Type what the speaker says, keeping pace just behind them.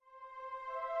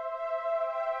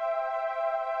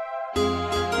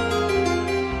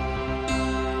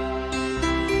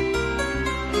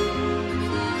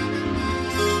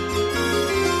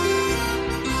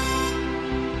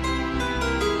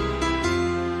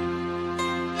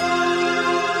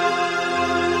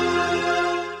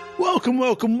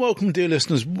Welcome, dear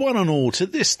listeners, one and all, to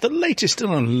this, the latest in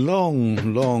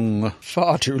a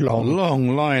far too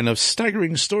long line of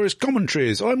staggering stories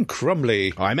commentaries. I'm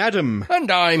Crumley. I'm Adam.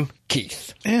 And I'm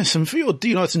Keith. Yes, and for your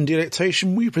delight and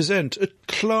delectation, we present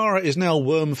Clara is now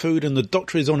worm food and the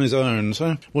Doctor is on his own.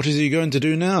 So, what is he going to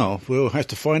do now? We'll have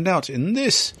to find out in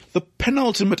this, the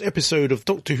penultimate episode of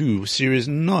Doctor Who, Series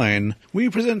 9. We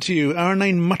present to you our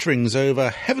inane mutterings over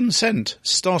Heaven Sent,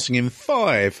 starting in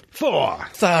 5, 4,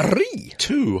 3,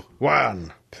 2,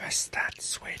 1. Press that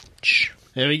switch.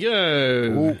 There we go.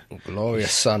 Ooh,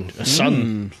 glorious sun. A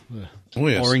sun. Oh,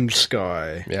 yes. Orange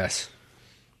sky. Yes.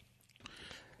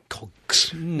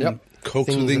 Cogs. Yep. Cogs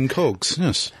Things within cogs,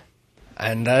 yes.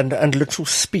 And little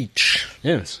speech.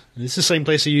 Yes. It's the same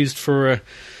place I used for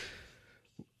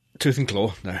Tooth and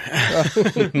Claw. No.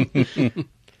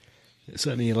 It's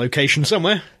certainly a location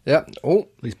somewhere. Yep. Oh,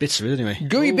 At least bits of it, anyway.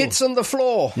 gooey bits on the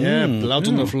floor. Yeah, blood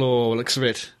on the floor, looks of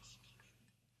it.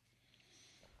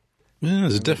 Yeah,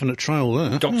 there's a definite trail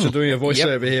there. Doctor doing a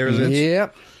voiceover here, is it?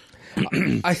 Yep.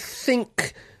 I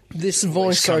think this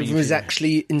voiceover is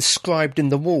actually inscribed in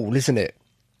the wall, isn't it?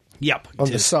 Yep. On it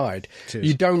the is. side. It is.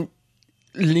 You don't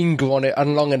linger on it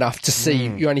long enough to see.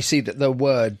 You only see that the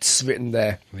words written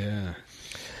there. Yeah.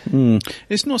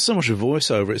 It's not so much a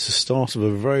voiceover, it's the start of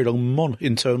a very long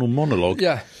internal monologue.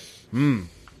 Yeah.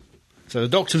 So the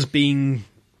Doctor's being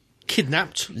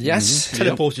kidnapped. Yes.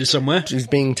 Teleported somewhere. He's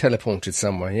being teleported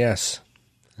somewhere, yes.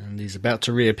 And he's about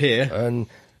to reappear. And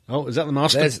Oh, is that the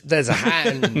Master? there's a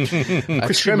hand. A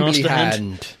Christian trembly Master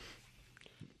hand.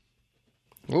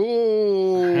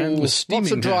 Ooh, Hand with lots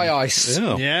steaming of dry hand. ice.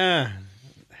 Yeah. Yeah.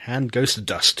 Hand goes to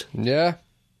dust. Yeah.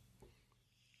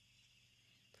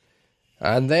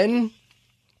 And then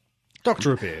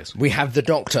Doctor appears. we have the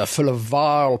Doctor full of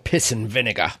vile piss and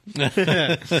vinegar.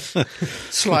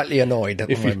 Slightly annoyed at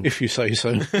the moment. If you say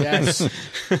so. Yes.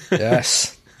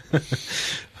 Yes.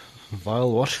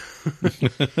 Vile what?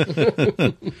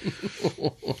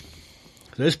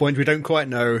 At this point, we don't quite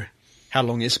know how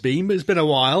long it's been, but it's been a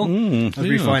while, as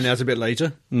we find out a bit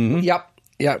later. Yep.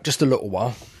 Yep, just a little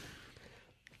while.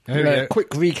 There we go. Quick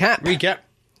recap. Recap.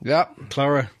 Yep.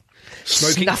 Clara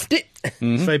smoking. Snuffed it.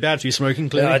 It's very bad to be smoking, Yeah,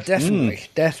 clearly. definitely.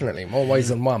 Definitely. More ways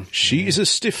than one. She is a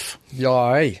stiff.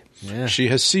 Yay. Yeah. She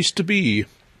has ceased to be.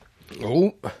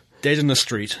 Oh. Dead in the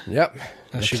street. Yep.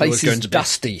 The she's place always is going to be.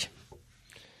 dusty.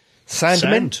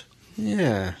 Sandman. Sand.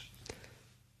 Yeah.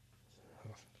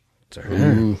 So,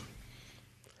 Ooh.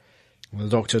 well, the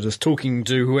Doctor is talking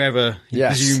to whoever he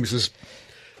Yes. presumes has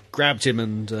grabbed him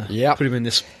and Yep. put him in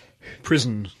this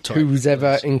prison type. Who's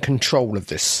ever in control of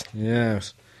this?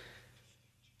 Yes.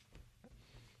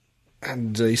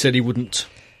 And he said he wouldn't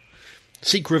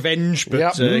seek revenge, but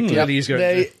Yep. clearly he's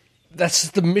going to. That's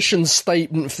the mission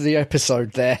statement for the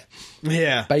episode there,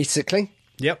 Yeah. basically.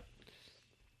 Yep.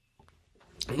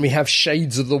 We have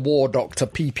shades of the War Doctor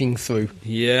peeping through.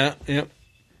 Yeah, yep.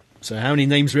 So how many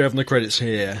names do we have on the credits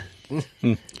here?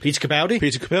 Peter Capaldi?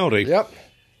 Peter Capaldi. Yep.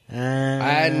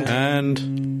 And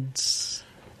And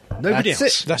nobody That's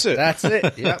else. it. That's it. That's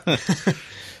it. Yep.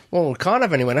 Well, we can't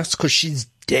have anyone else because she's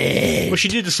dead. Well, she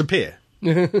did disappear.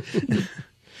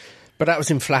 But that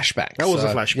was in flashback. That was a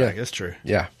so, flashback, Yeah. that's true.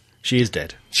 Yeah. She is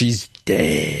dead. She's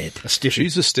dead. A stiff.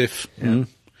 she's a stiff.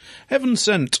 Heaven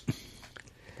Sent.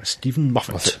 Stephen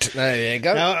Moffat. There you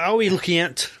go. Now, are we looking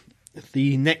at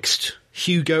the next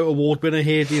Hugo Award winner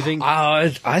here, do you think? I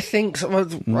think so. Well,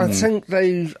 I think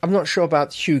I'm not sure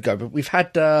about Hugo, but we've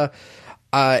had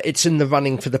it's in the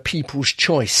running for the People's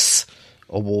Choice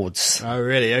Awards. Oh,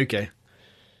 really? Okay.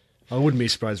 I wouldn't be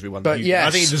surprised if we won. But the yes.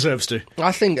 I think it deserves to.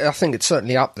 I think it's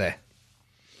certainly up there.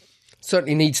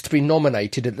 Certainly needs to be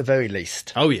nominated at the very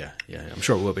least. Oh, yeah. Yeah, I'm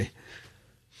sure it will be.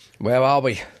 Where are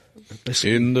we?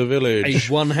 In the A village.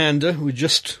 one-hander with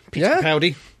just Peter Yeah.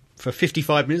 Capaldi for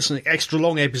 55 minutes, an extra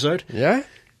long episode Yeah,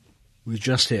 with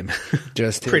just him.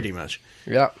 just him. Pretty much.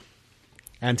 Yeah.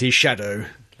 And his shadow.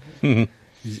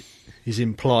 his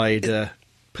implied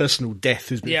personal death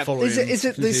has been following Is it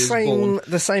him the since he was born.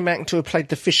 the same actor who played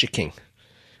the Fisher King?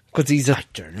 Because he's a I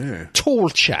don't know. tall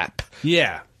chap.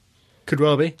 Yeah. Could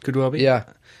well be. Could well be. Yeah.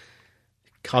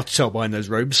 Hard to tell behind those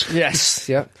robes. Yes.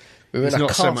 Yeah. We were It's in a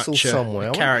not so castle much somewhere.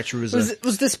 a character as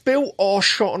Was this built or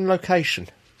shot on location?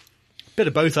 bit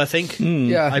of both, I think.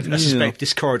 Yeah. I suspect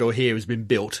this corridor here has been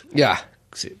built. Yeah.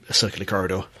 It's a circular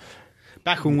corridor.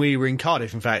 Back when we were in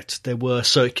Cardiff, in fact, there were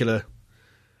circular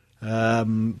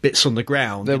bits on the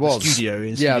ground. There in was. the studio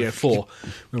in Yeah. Studio 4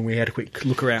 when we had a quick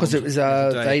look around. Because it was the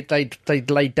other day. they'd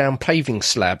laid down paving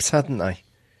slabs, hadn't they?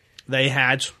 They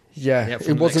had, Yeah, Yeah, it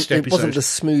from the next wasn't. It wasn't episode. the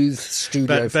smooth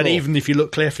studio. But floor. even if you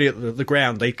look carefully at the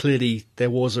ground, there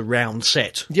was a round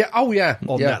set yeah, oh yeah,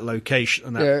 on yeah, that location,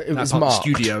 and that, Yeah, it that was part marked.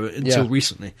 of the studio until Yeah.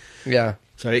 recently. yeah,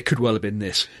 So it could well have been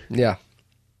this. yeah.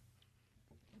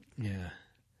 Yeah.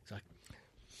 So-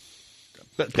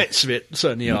 But bits of it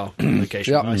certainly are on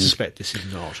location. Yeah. But I suspect this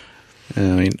is not. I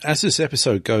mean, as this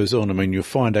episode goes on, I mean, you'll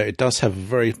find out it does have a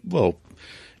very, well,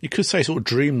 you could say sort of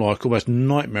dreamlike, almost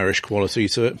nightmarish quality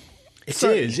to it. It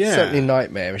is, yeah. Certainly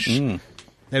nightmarish. There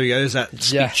we go. There's that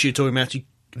speech Yeah. you're talking about.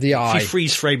 The eye. If you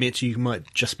freeze frame it, you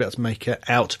might just be able to make it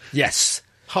out. Yes.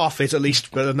 Half it, at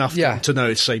least, but enough Yeah. to know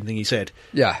it's the same thing he said.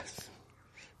 Yeah.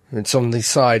 It's on the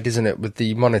side, isn't it, with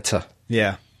the monitor?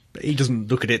 Yeah. But he doesn't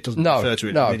look at it, doesn't No, refer to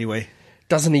it no. in any way.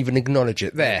 Doesn't even acknowledge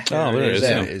it. There. Oh, there it is,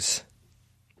 There yeah. it is.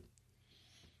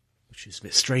 Which is a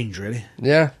bit strange, really.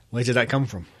 Yeah, Where did that come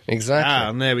from? exactly.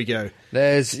 And there we go.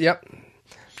 There's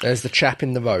the chap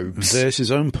in the robes. There's his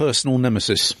own personal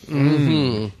nemesis.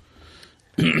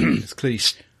 It's clearly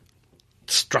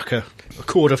struck a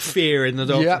chord of fear in the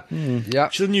dog. Yeah, yeah.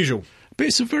 Which is unusual. But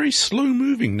it's a very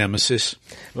slow-moving nemesis.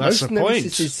 Well, that's Most the point.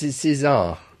 nemesises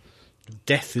are.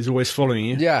 Death is always following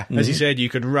you. Yeah. As he said, you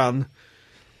can run,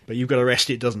 but you've got to rest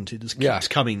it, doesn't it? It just keeps Yeah.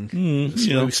 coming. at a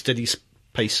slow, steady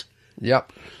pace.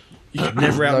 Yep. You can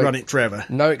never outrun it forever.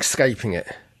 No escaping it.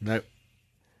 No.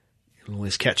 It'll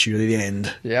always catch you at the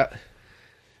end. Yeah.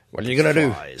 What are you going to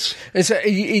do? Flies. And so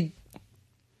he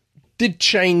did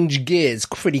change gears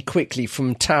pretty quickly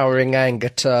from towering anger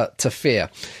to fear,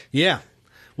 Yeah.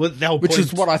 Well, the whole which point,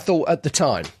 is what I thought at the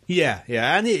time. Yeah,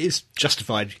 and it is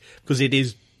justified because it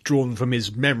is drawn from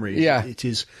his memory. Yeah. It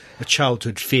is a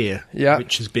childhood fear, Yeah.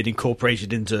 which has been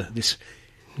incorporated into this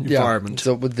Yeah. environment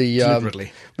So with the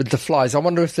deliberately. with the flies, I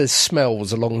wonder if there's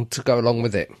smells to go along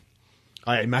with it.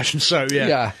 I imagine so. Yeah.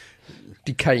 Yeah.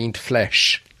 Decayed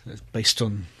flesh. It's based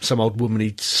on some old woman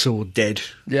he saw dead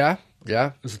Yeah.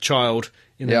 Yeah. as a child.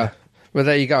 In Yeah. Well,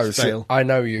 there you go. So Stale. I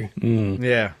know you.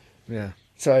 Yeah. Yeah.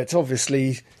 So it's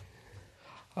obviously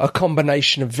a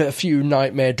combination of a few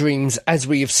nightmare dreams, as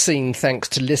we have seen thanks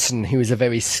to Listen, who is a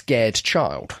very scared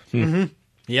child. Yep.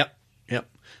 Yep.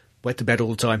 Wet to bed all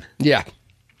the time. Yeah.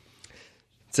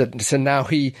 So now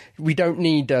we don't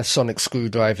need a sonic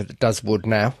screwdriver that does wood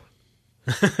now.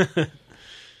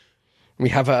 We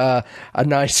have a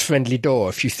nice friendly door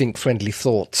if you think friendly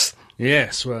thoughts.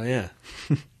 Yes. Well, yeah.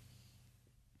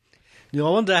 I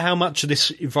wonder how much of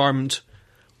this environment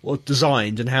was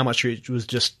designed and how much it was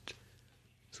just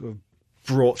sort of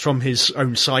brought from his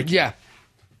own psyche Yeah.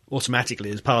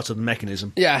 automatically as part of the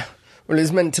mechanism. Yeah. Well, it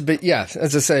was meant to be, yeah,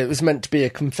 as I say, it was meant to be a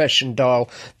confession dial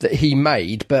that he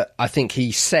made, but I think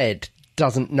he said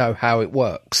doesn't know how it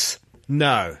works.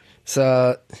 No.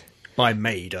 So By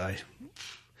maid, I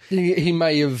he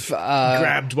may have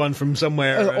grabbed one from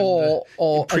somewhere and, or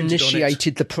imprinted on it.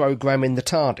 initiated the program in the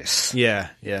TARDIS. Yeah,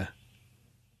 yeah.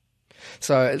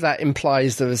 So that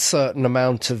implies there is a certain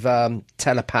amount of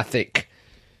telepathic.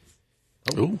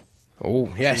 Ooh.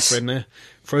 Oh yes, Friend there.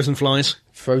 Frozen flies.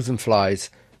 frozen flies.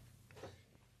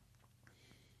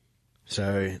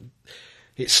 So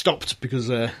it stopped because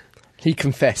He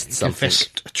confessed something.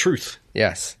 confessed a truth.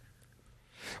 Yes.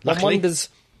 One Luckily. wonders.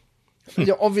 You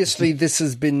know, obviously, this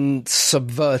has been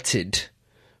subverted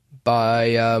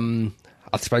by.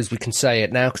 I suppose we can say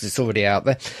it now because it's already out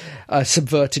there.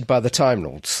 Subverted by the Time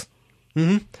Lords.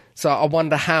 Mm-hmm. So I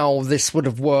wonder how this would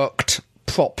have worked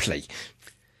properly.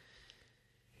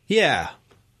 Yeah.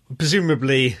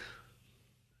 Presumably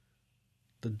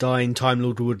the dying Time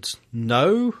Lord would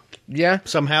know Yeah.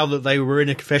 somehow that they were in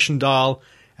a confession dial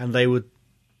and they would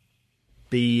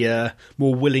be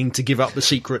more willing to give up the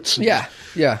secrets. Yeah.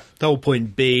 Yeah. The whole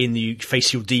point being you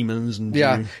face your demons and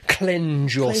Yeah. you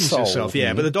Cleanse your cleanse soul. yourself.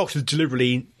 Yeah, but the Doctor's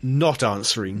deliberately not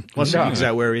answering once No. he figures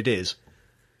out where it is.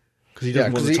 Because he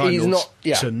doesn't Yeah, want 'cause the Time he's Lords not-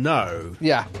 yeah. to know.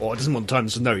 Yeah. Or doesn't want the Time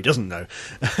Lords to know he doesn't know,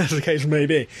 as the case may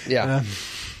be. Yeah.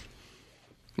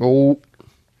 Oh.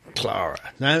 Clara.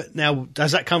 Now,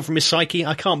 does that come from his psyche?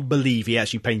 I can't believe he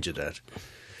actually painted that.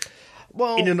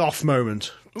 Well, In an off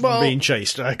moment from Well, being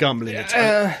chased. I can't believe it.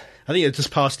 I think it's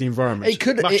just part of the environment. It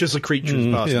could- much it- as the creature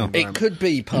is part yeah. of the it environment. could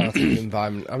be part of the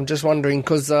environment. I'm just wondering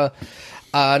because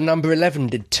number 11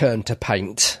 did turn to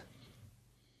paint.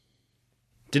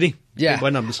 Did he? Yeah. By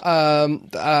numbers.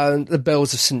 The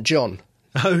Bells of St. John.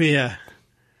 Oh, yeah.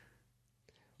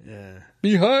 Yeah.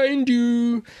 Behind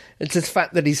you. It's the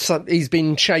fact that he's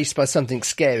been chased by something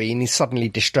scary and he's suddenly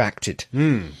distracted.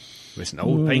 It's an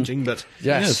old painting, but...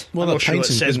 Yes. Well, I'm that not sure it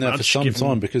painting's says been there for much, some given-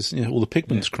 time because all the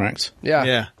pigment's cracked. Yeah.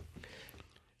 Yeah.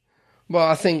 Well,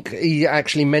 I think he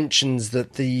actually mentions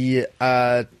that the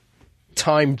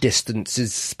time distance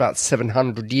is about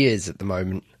 700 years at the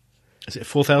moment. Is it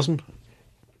 4,000?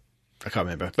 I can't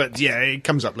remember. But yeah, it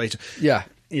comes up later. Yeah.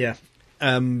 Yeah.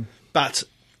 But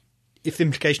if the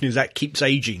implication is that keeps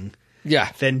aging,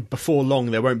 Yeah. then before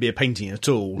long there won't be a painting at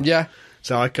all. Yeah.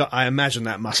 So I imagine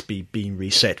that must be being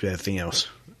reset with everything else.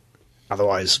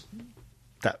 Otherwise,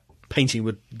 that painting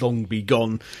would long be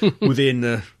gone within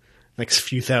the next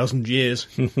few thousand years.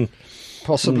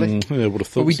 Possibly. Yeah, I would have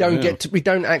thought But we so, don't yeah. we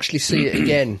don't actually see it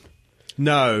again.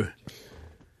 No.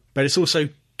 But it's also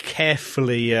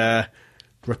carefully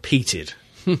repeated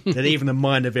that even a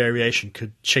minor variation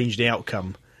could change the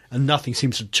outcome, and nothing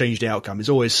seems to change the outcome. It's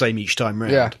always the same each time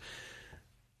round. Yeah.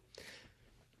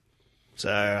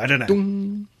 So, I don't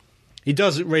know. It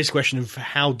does raise the question of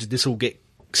how did this all get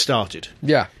started?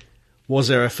 Yeah. Was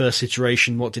there a first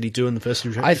iteration? What did he do in the first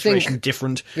iteration? I think-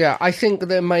 different. Yeah, I think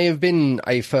there may have been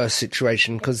a first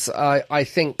situation because I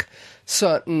think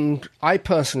I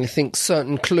personally think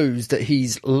certain clues that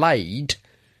he's laid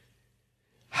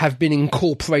have been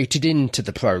incorporated into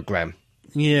the program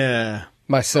Yeah.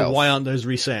 myself. But why aren't those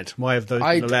reset? Why have those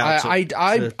I been allowed to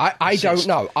don't persist?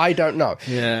 know. I don't know.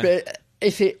 Yeah. But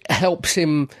if it helps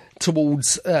him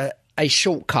towards a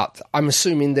shortcut, I'm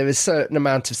assuming there is a certain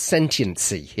amount of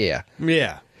sentiency here.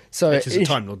 Yeah. So it is a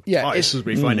Time Lord device, as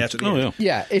we find out at the Oh, end.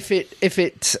 yeah. Yeah, if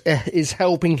it is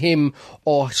helping him,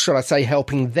 or should I say,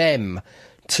 helping them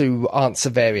to answer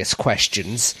various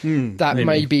questions, that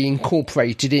may be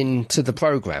incorporated into the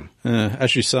program.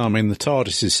 As you say, I mean, the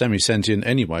TARDIS is semi-sentient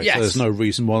anyway, Yes. so there's no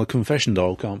reason why the confession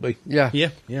dial can't be. Yeah, Yeah,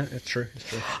 it's true. It's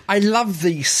true. I love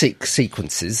these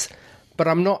sequences, but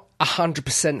I'm not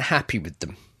 100% happy with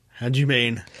them. How do you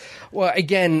mean? Well,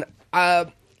 again,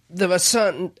 there are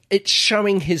certain. It's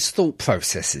showing his thought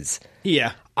processes.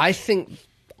 Yeah. I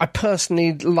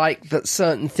personally like that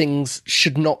certain things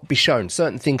should not be shown.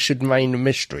 Certain things should remain a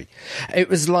mystery. It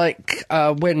was like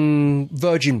when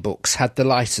Virgin Books had the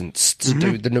license to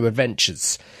do the New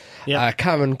Adventures. Yep.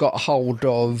 Karen got hold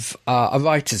of a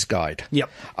writer's guide.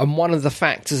 Yep. And one of the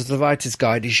factors of the writer's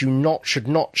guide is should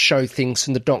not show things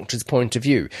from the Doctor's point of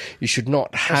view. You should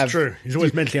not have... That's true. He's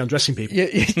always mentally undressing people. Yeah,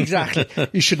 exactly.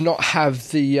 You should not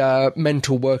have the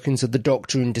mental workings of the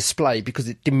Doctor in display because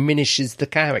it diminishes the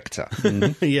character.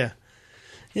 Yeah.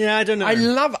 Yeah, I don't know. I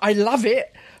love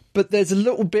it, but there's a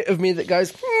little bit of me that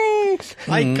goes,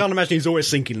 I can't imagine he's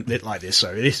always thinking it like this,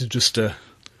 so this is just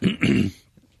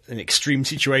an extreme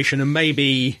situation, and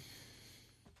maybe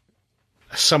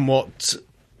somewhat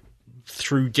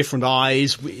through different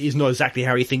eyes is not exactly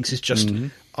how he thinks, it's just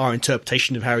our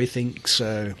interpretation of how he thinks.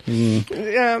 So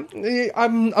yeah,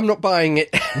 I'm not buying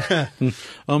it.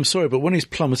 I'm sorry, but when he's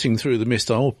plummeting through the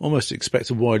mist, I almost expect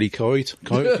a Wile E. Coyote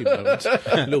moment.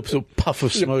 A little sort of puff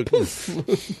of smoke.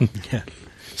 yeah,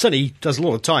 certainly he does a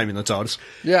lot of time in the TARDIS.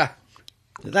 Yeah,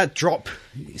 That drop,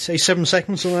 you say 7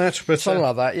 seconds on that, but something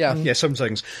like that. Yeah, yeah, 7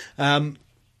 seconds. But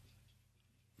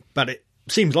it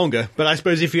seems longer. But I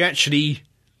suppose if you actually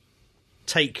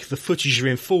take the footage of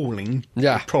him falling,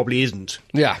 Yeah. it probably isn't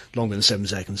yeah. longer than 7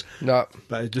 seconds. No.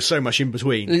 But there's so much in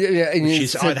between, Yeah, and which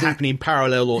it's- is either happening in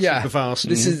parallel or Yeah, super fast.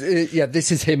 this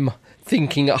is him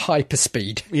thinking at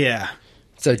hyperspeed, Yeah,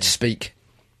 so to speak.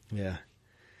 yeah.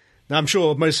 Now I'm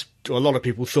sure a lot of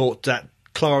people thought that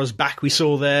Clara's back we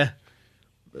saw there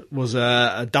was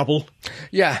a double,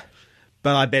 Yeah,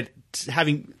 but I bet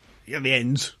having at the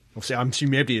end. Obviously, I'm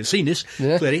assuming everybody has seen this.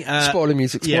 yeah. Clearly, Spoiler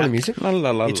music. yeah. Music. La,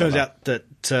 la, la, It turns la. out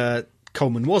that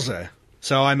Coleman was there,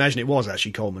 so I imagine it was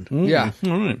actually Coleman. Yeah,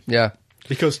 All right. yeah,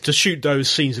 Because to shoot those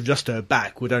scenes of just her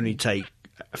back would only take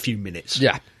a few minutes.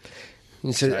 yeah.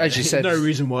 And so, as you said, no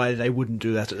reason why they wouldn't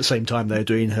do that at the same time they're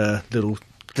doing her little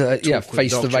talk with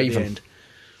face the Doctor at Raven. end.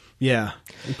 Yeah,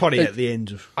 and probably at the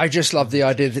end of. I just love the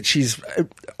idea that she's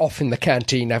off in the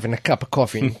canteen having a cup of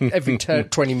coffee, and every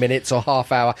 20 minutes or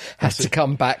half hour has to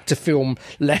come back to film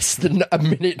less than a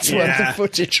minute's worth Yeah. of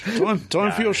footage.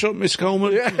 Time for your shot, Miss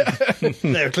Coleman.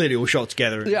 They're clearly all shot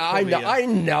together. Yeah, I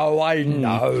know.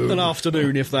 An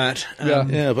afternoon, if that. Yeah.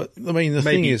 Yeah, but I mean, the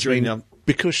Maybe thing is, I during mean,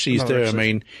 because she's another there, episode. I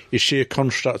mean, is she a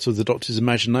construct of the Doctor's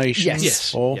imagination? Yes.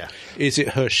 Yes, Or yeah. is it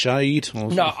her shade? Or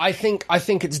No, I think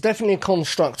it's definitely a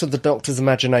construct of the Doctor's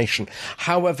imagination.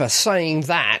 However, saying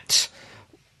that,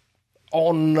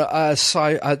 on the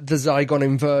Zygon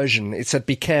inversion, it said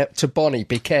to Bonnie,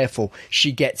 be careful,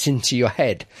 she gets into your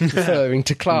head, referring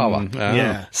to Clara.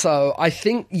 Yeah. So I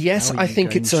think How are I you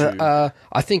think going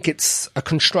it's a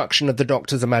construction of the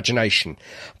Doctor's imagination,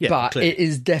 Yeah, but clearly. it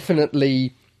is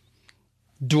definitely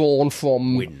drawn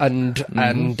from what's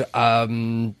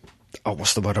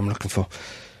the word I'm looking for?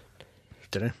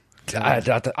 Don't know. I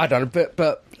don't know,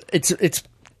 but it's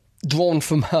drawn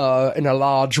from her in a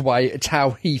large way. It's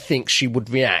how he thinks she would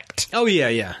react. Oh,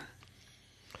 yeah.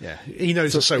 Yeah, he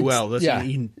knows it so well that yeah,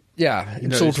 he yeah,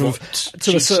 knows sort of what to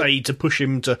a she'd say to push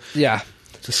him to yeah,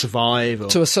 to survive. Or,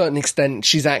 to a certain extent,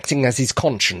 she's acting as his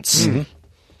conscience.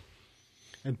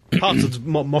 and part of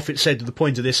what Moffat said to the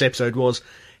point of this episode was,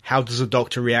 how does a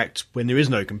Doctor react when there is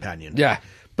no companion? Yeah.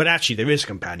 But actually, there is a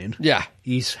companion. Yeah.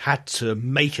 He's had to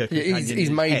make a companion. He's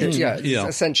made it. Yeah. He's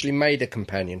essentially made a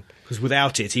companion. Because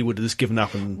without it, he would have just given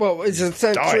up and Well, to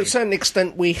a certain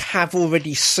extent, we have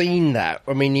already seen that.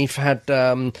 I mean, you've had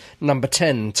number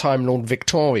 10, Time Lord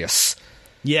Victorious,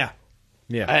 yeah.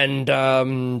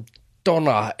 and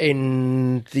Donna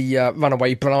in the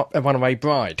Runaway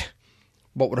Bride.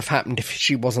 What would have happened if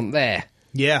she wasn't there?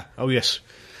 Yeah. Oh, yes.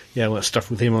 Yeah, all that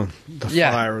stuff with him on the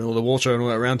Yeah. fire and all the water and all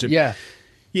that around him. Yeah.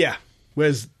 Yeah.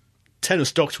 Whereas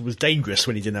Tennant's Doctor was dangerous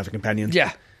when he didn't have a companion.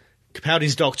 Yeah.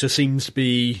 Capaldi's Doctor seems to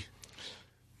be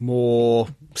more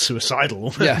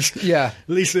suicidal. Yeah. Yeah. At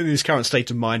least in his current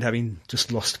state of mind, having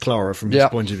just lost Clara from his Yeah.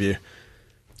 point of view.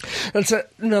 And so,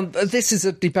 this is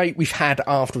a debate we've had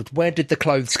afterwards. Where did the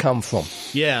clothes come from?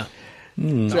 Yeah.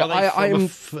 So Are they I from am.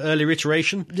 an earlier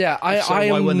iteration? Yeah, If so,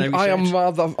 why weren't they I am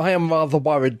reshaped? rather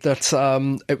worried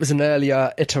that it was an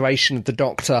earlier iteration of the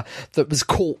Doctor that was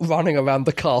caught running around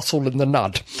the castle in the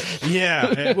Nud.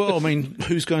 Yeah. Well, I mean,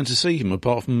 who's going to see him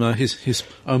apart from his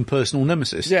own personal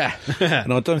nemesis? Yeah,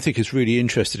 And I don't think he's really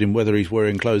interested in whether he's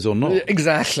wearing clothes or not.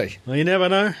 exactly. Well, you never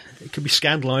know. It could be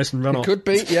scandalised and run off. Could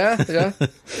be, yeah.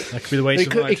 That could be the way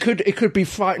to It could be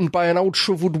frightened by an old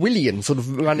shrivelled William, sort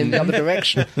of running the other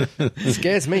direction. It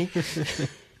scares me.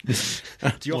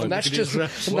 And that's just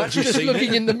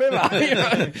looking in the mirror. You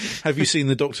know? Have you seen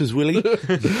the Doctor's Willy?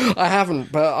 I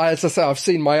haven't, but as I say, I've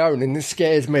seen my own, and it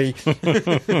scares me.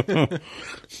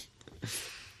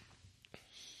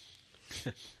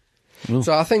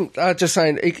 So I think, just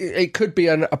saying, it could be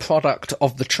a product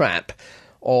of the trap,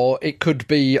 or it could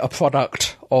be a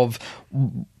product of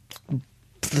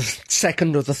the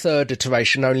second or the third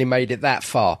iteration only made it that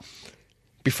far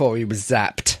before he was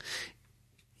zapped.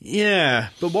 Yeah,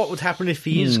 but what would happen if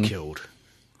he is killed?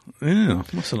 Yeah,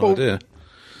 that's an idea.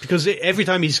 Because every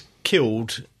time he's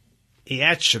killed, he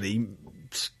actually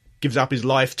gives up his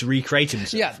life to recreate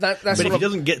himself. Yeah, that's but if what he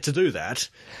doesn't get to do that,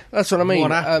 that's what I mean. what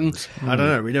happens? I don't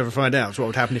know. We never find out. So what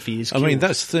would happen if he is I killed? mean,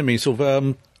 that's the thing. I mean, sort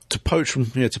of to poach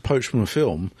from a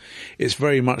film. It's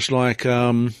very much like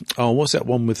what's that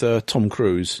one with Tom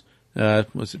Cruise?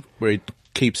 Was it where he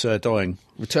keeps dying?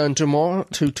 Return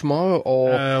tomorrow,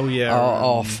 or Oh, yeah,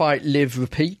 or Fight, Live,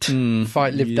 Repeat.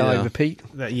 Fight, Live, Die, yeah. Repeat.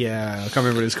 I can't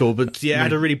remember what it's called, but yeah, it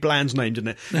had a really bland name,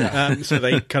 didn't it? So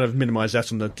they kind of minimised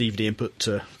that on the DVD and put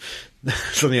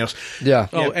something else. Yeah.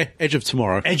 Oh, Edge of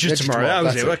Tomorrow. Edge of Tomorrow. That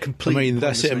was that's it. it. A complete I mean,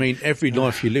 that's it. I mean, every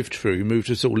life you lived through, you moved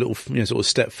a sort of little, sort of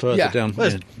step further Yeah. down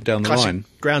Well, down the classic line.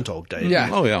 Groundhog Day. Yeah.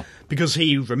 Oh yeah. Because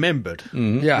he remembered.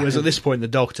 Yeah. Whereas at this point, the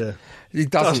Doctor He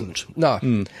doesn't.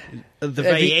 No. At the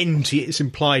very end, it's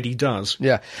implied he does.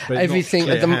 Yeah. But it's Everything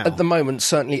not clear at the moment,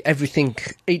 certainly everything,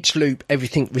 each loop,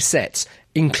 everything resets,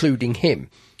 including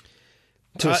him.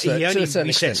 He only certain resets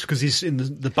extent. because he's in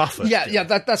the buffer. Yeah,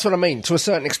 that's what I mean. To a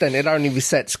certain extent, it only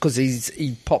resets because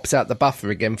he pops out the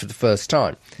buffer again for the first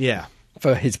time, Yeah.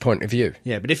 for his point of view.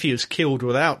 Yeah, but if he was killed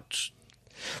without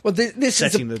Well, this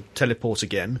setting the teleport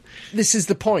again, this is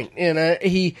the point. You know,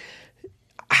 he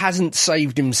hasn't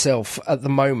saved himself at the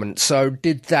moment. So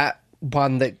did that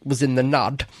one that was in the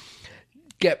Nud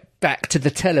get back to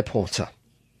the teleporter?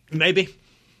 maybe.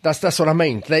 That's what I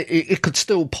mean. It could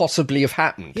still possibly have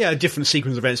happened. Yeah, a different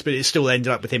sequence of events, but it still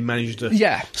ended up with him managing to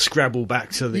Yeah. scrabble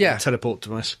back to the Yeah. teleport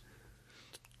device.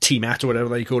 T-Mat or whatever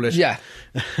they call it. Yeah.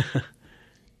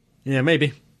 Yeah,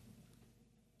 maybe.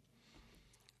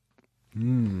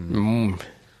 Mm,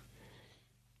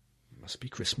 Must be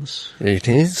Christmas. it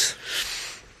is.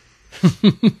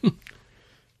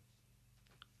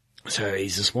 So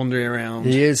he's just wandering around.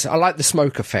 He is. I like the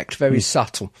smoke effect. Very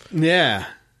subtle. Yeah.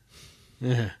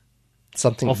 Yeah.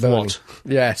 Something Of burning. what?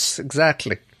 Yes,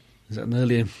 exactly. Is that an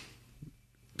earlier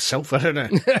self? I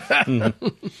don't know.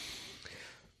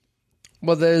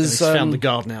 Well, there's He's found the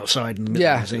garden outside in the middle.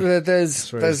 yeah. has he?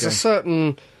 There's where he's a going.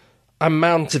 certain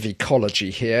amount of ecology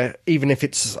here, even if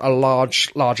it's a large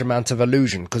amount of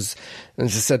illusion. Because,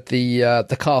 as I said,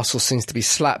 the castle seems to be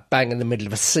slap bang in the middle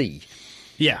of a sea.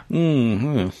 Yeah.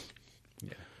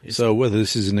 So whether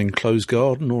this is an enclosed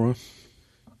garden or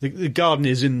The garden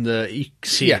is in the... You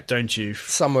see Yeah. it, don't you?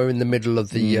 Somewhere in the middle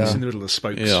of the It's in the middle of the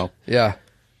spokes. yeah. yeah.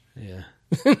 Yeah.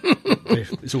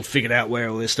 It's all figured out where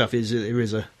all this stuff is.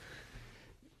 There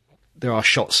are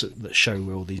shots that show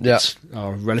where all these bits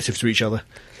are relative to each other.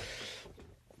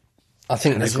 I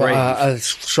think And there's a grave. a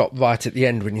shot right at the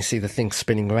end when you see the thing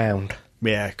spinning around.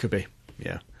 Yeah, it could be.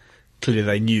 Yeah. clearly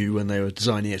they knew when they were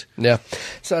designing it. Yeah.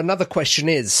 So another question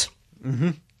is,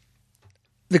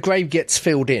 the grave gets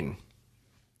filled in,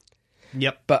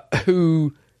 Yep. but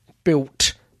who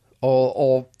built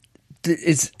or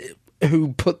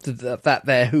who put that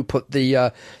there? Who put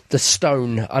the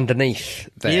stone underneath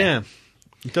there? Yeah.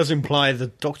 It does imply the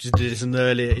Doctor did this in an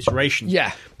earlier iteration.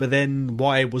 Yeah. But then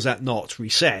why was that not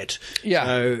reset? Yeah.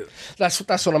 So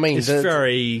That's what I mean. it's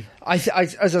very... As I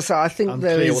say, I think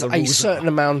there Unclear is what the a rules certain are.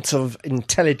 amount of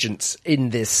intelligence in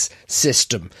this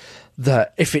system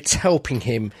that if it's helping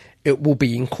him, it will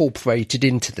be incorporated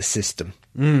into the system.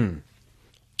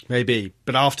 Maybe.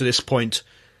 But after this point,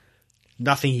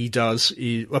 nothing he does,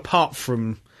 is, apart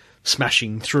from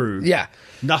smashing through, Yeah.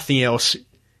 nothing else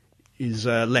is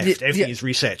left. Everything is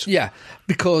reset. Yeah,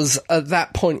 because at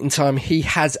that point in time, he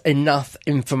has enough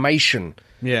information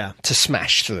Yeah. to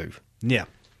smash through. Yeah.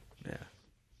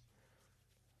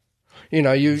 You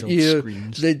know, These old you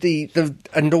screens. the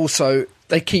and also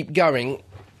they keep going,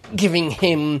 giving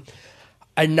him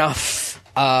enough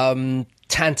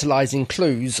tantalizing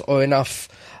clues or enough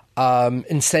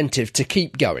incentive to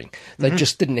keep going. They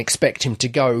just didn't expect him to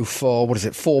go for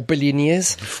 4 billion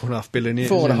years? 4.5 billion years.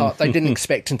 4.5. They didn't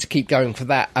expect him to keep going for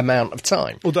that amount of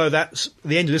time. Although that's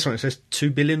the end of this one, it says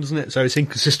 2 billion, doesn't it? So it's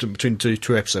inconsistent between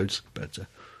two episodes, but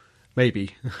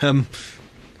maybe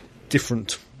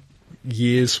different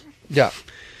years, Yeah,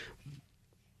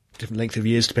 different length of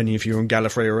years, depending if you're on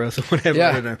Gallifrey or Earth or whatever.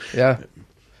 I don't know. yeah.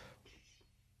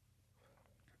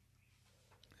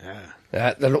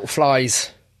 The little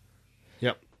flies.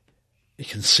 Yep, you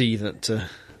can see that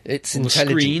It's on the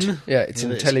intelligent. screen. Yeah, it's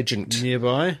that intelligent.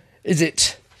 nearby. Is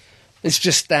it? It's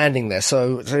just standing there.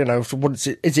 So you know, what is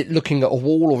it? Is it looking at a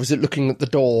wall or is it looking at the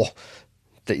door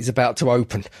that he's about to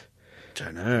open?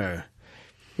 Don't know.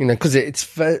 You know, because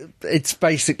it's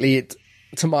basically it.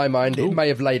 To my mind, it may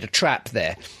have laid a trap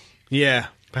there Yeah,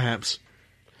 perhaps.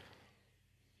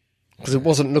 because it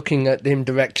wasn't looking at him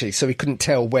directly, so he couldn't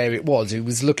tell where it was. He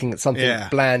was looking at something Yeah.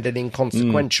 bland and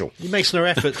inconsequential. He makes no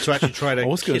effort to actually try to I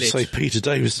was kill going to it. say Peter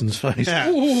Davison's face.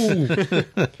 Yeah.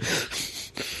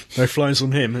 No flies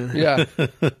on him. Yeah,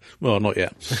 Well, not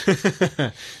yet.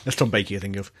 That's Tom Baker, I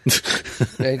think of.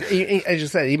 as you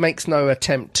said, he makes no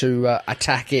attempt to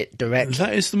attack it directly.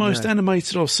 That is the most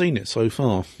animated I've seen it so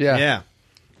far. Yeah.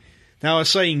 Now, I was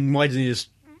saying, why didn't he just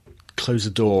close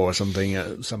the door or something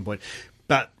at some point?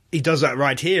 But he does that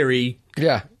right here. He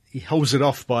Yeah. holds it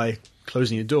off by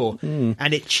closing the door,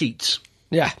 and it cheats.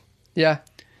 Yeah. Yeah.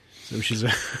 So, which is,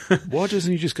 Why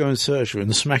doesn't he just go and search for it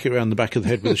and smack it around the back of the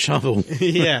head with a shovel?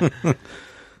 yeah, Well,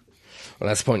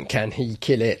 that's the point. Can he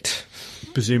kill it?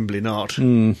 presumably not.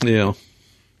 Yeah.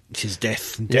 It is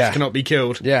death. Death Yeah. cannot be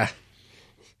killed. Yeah.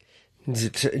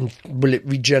 Will it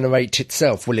regenerate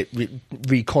itself? Will it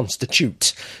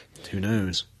reconstitute? Who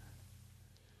knows?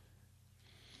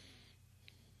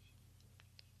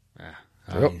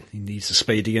 Yep. He needs a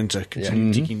spade again to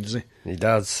continue digging, does he? He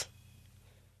does.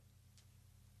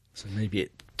 So maybe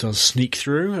it does sneak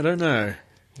through. I don't know.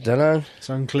 Don't know. It's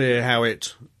unclear how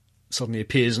it suddenly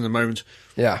appears in a moment.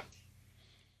 Yeah.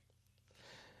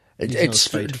 He's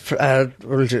It's not a spade.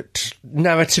 what is it?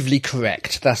 Narratively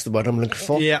correct. That's the word I'm looking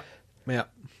for. Yeah, yeah.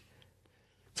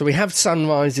 So we have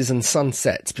sunrises and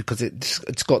sunsets because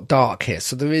it's got dark here.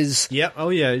 So there is Yeah, oh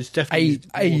yeah, it's definitely...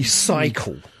 a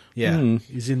cycle. Yeah,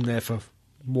 he's in there for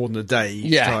more than a day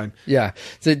each time. Yeah.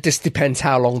 So it just depends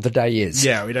how long the day is.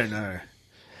 Yeah, we don't know.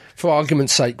 For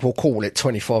argument's sake, we'll call it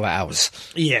 24 hours.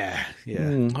 Yeah, yeah.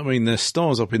 I mean, there's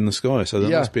stars up in the sky, so there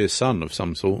Yeah. must be a sun of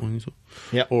some sort.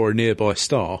 Yep. Or a nearby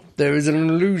star. There is an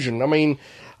illusion. I mean,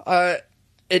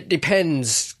 it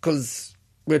depends because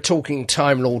we're talking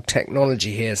Time Lord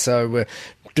technology here, so we're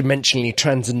dimensionally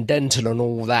transcendental and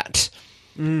all that.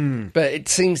 But it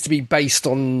seems to be based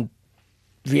on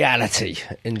reality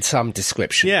in some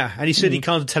description. Yeah, and he said he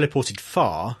can't have teleported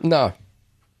far, No.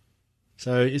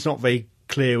 so it's not very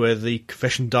clear where the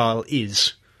confession dial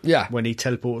is Yeah. when he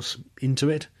teleports into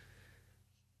it.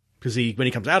 Because when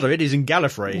he comes out of it, he's in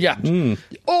Gallifrey. Yeah.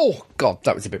 Oh, God,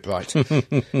 that was a bit bright.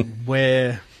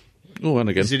 Where Oh, and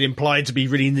again. is it implied to be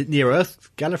really near Earth,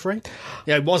 Gallifrey?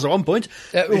 Yeah, it was at one point.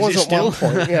 It Is was at still? one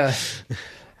point,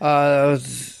 yeah.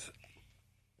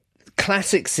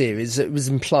 Classic series, it was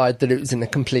implied that it was in a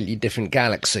completely different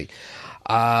galaxy.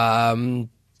 The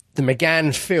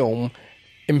McGann film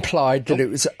implied that it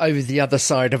was over the other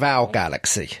side of our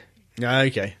galaxy. Ah,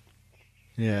 okay.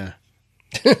 Yeah.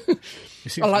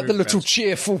 I like the little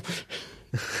cheerful...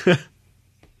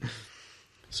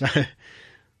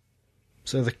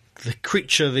 So the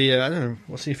creature, I don't know,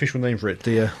 what's the official name for it?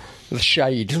 The The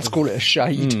shade. Let's call it a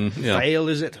shade. Yeah. Veil,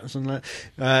 is it? Or something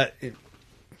like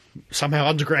somehow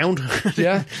underground.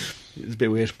 Yeah. It's a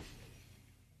bit weird.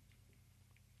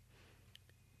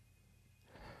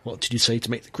 What did you say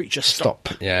to make the creature stop?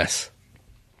 Yes.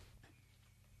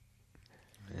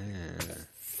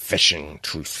 Fishing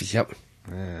truth. Yep.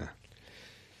 Yeah.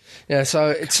 Yeah, so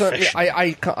it's certainly,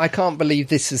 I can't believe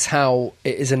this is how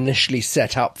it is initially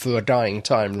set up for a dying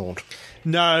Time Lord.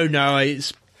 No,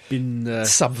 it's been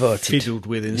Subverted. fiddled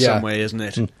with in some way, isn't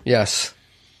it? Yes.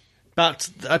 But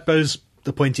I suppose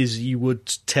the point is you would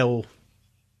tell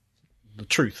the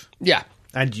truth, Yeah.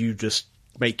 and you just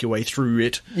make your way through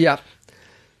it. Yeah.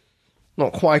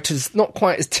 Not quite as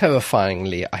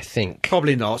terrifyingly, I think.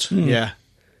 Probably not. Yeah.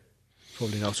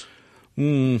 Probably not.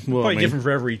 Well, Quite different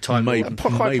for every time. Maybe,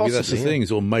 Quite maybe that's the possibly, yeah.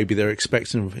 thing, or maybe they're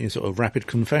expecting a sort of rapid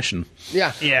confession.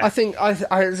 Yeah. Yeah. I think as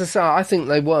I say, I think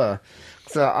they were.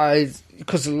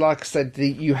 Because like I said,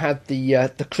 you had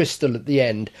the crystal at the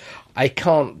end. I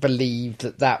can't believe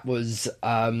that was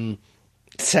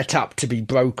set up to be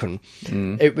broken.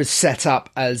 It was set up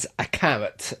as a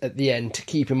carrot at the end to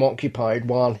keep him occupied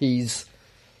while he's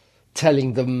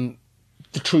telling them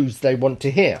the truths they want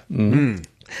to hear.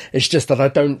 It's just that I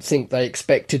don't think they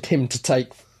expected him to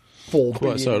take 4 billion...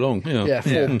 Quite so long, yeah.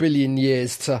 Yeah, 4 billion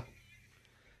years to...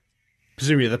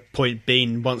 Presumably the point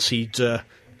being, once he'd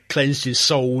cleansed his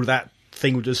soul, that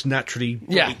thing would just naturally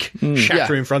break,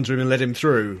 shatter in front of him and let him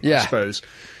through, I suppose.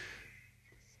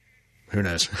 Who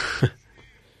knows?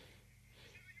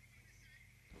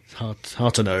 It's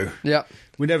hard to know. Yeah.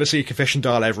 We never see a confession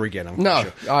dial ever again, I'm No,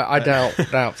 sure. I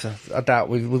doubt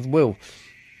we will.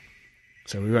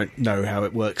 So we won't know how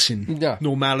it works in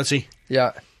normality.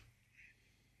 Yeah.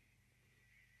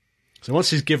 So once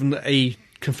he's given a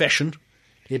confession,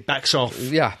 he backs off.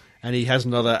 Yeah. And he has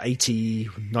another 80,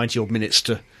 90 odd minutes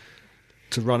to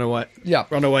run away. Yeah.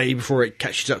 Run away before it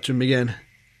catches up to him again.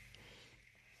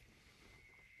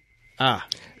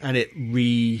 And it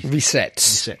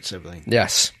resets everything.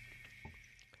 Yes.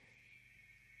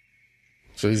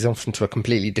 So he's off into a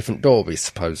completely different door, we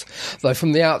suppose. Though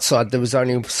from the outside, there was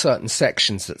only certain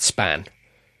sections that span.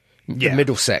 The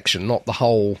middle section, not the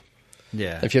whole.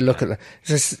 Yeah. If you look at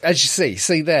as you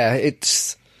see there,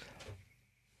 it's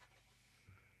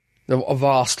a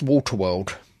vast water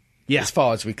world. Yeah. As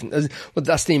far as we can. Well,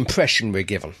 that's the impression we're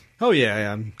given. Oh,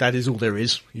 yeah. That is all there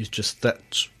is. It's just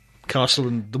that castle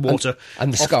and the water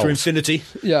and the off skulls to infinity.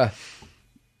 Yeah.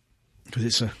 Because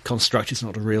it's a construct, it's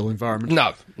not a real environment.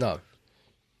 No.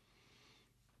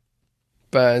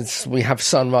 But as we have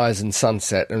sunrise and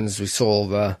sunset, and as we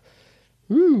saw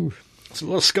It's a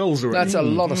lot of skulls already. that's a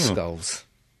lot of skulls.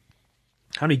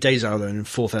 How many days are there in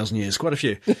 4,000 years? Quite a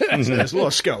few. So there's a lot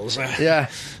of skulls. Yeah.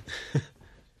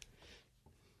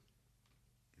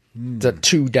 The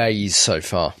 2 days so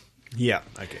far. Yeah,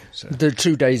 okay. So The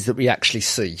 2 days that we actually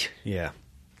see. yeah.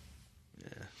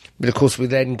 But of course, we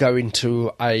then go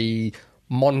into a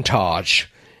montage.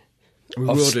 We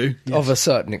will do. Of a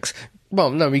certain...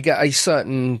 we get a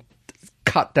certain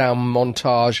cut-down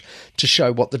montage to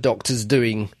show what the Doctor's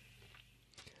doing,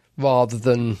 rather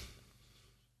than...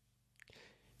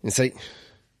 You see?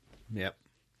 Yep.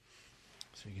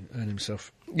 So he can earn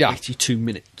himself 82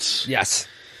 minutes. Yes.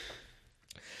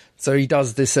 So he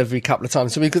does this every couple of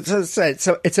times. So we could say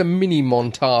it's a mini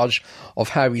montage of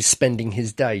how he's spending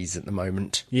his days at the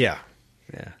moment. Yeah.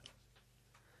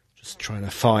 Just trying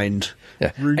to find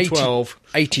room 12.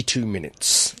 82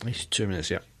 minutes. 82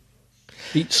 minutes, yeah.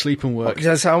 Eat, sleep and work.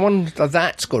 So I wonder,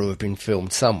 that's got to have been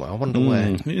filmed somewhere. I wonder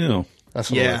where. Yeah.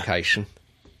 That's on a location.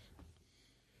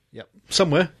 Yep.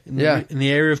 Somewhere in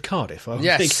the area of Cardiff, I would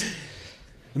think.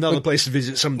 Another place to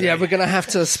visit someday. Yeah, we're going to have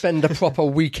to spend a proper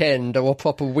weekend or a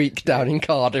proper week down in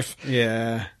Cardiff.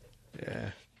 Yeah.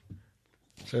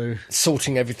 So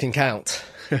sorting everything out.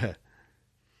 So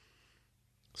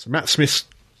Matt Smith's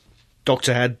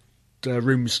Doctor had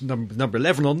rooms number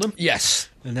 11 on them. Yes.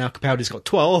 And now Capaldi's got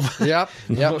 12. Yep.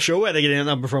 I'm not sure where they're getting that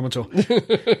number from at all.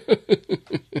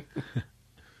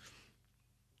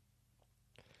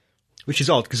 Which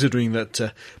is odd, considering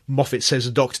that Moffat says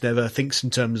the Doctor never thinks in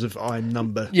terms of I'm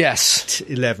number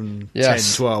 11, 10,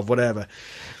 12, whatever.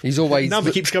 He's always... The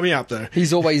number keeps coming up, though.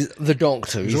 He's always the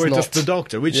Doctor. He's always just the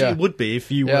Doctor, which it would be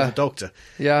if you were the Doctor.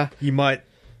 Yeah. You might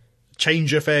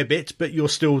change a fair bit, but you're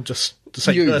still just the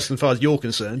same person as far as you're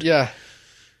concerned. Yeah.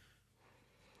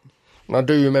 I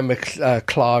do remember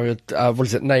Clara, what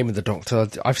is it, name of the Doctor?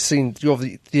 I've seen, you're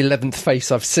the 11th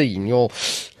face I've seen. You're...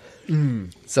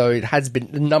 So it has been,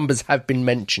 the numbers have been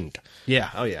mentioned. Yeah,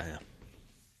 oh yeah.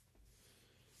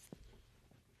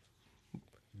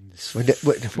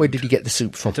 Where did he get the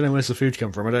soup from? I don't know where's the food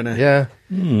come from, I don't know. Yeah.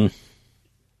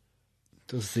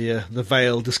 Does the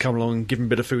Veil just come along and give him a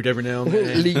bit of food every now and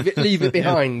then? leave it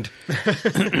behind.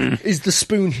 Is the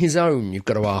spoon his own? You've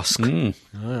got to ask.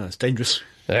 It's dangerous.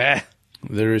 Yeah.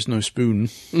 There is no spoon.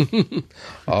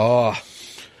 Oh,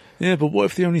 Yeah, but what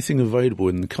if the only thing available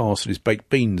in the castle is baked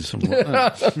beans or something like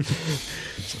that?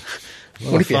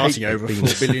 what if you hate Farting over baked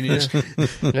 4 billion years.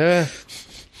 yeah.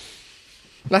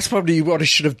 That's probably what he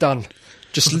should have done.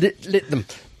 Just lit them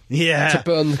Yeah. to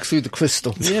burn through the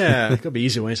crystal. Yeah, there could be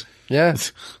easier ways. Yeah,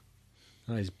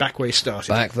 Oh, he's back where he started.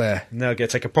 back there. Now get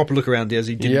to take a proper look around here as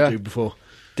he didn't do before.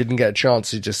 Didn't get a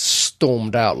chance. He just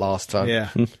stormed out last time. Yeah.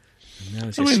 Now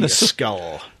he's I mean, a that's-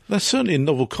 skull. That's certainly a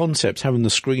novel concept, having the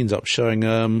screens up showing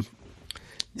where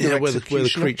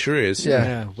the creature is. Yeah.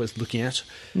 Yeah, worth looking at.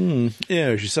 Yeah,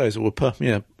 as you say, it's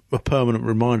a permanent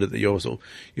reminder that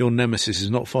your nemesis is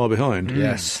not far behind.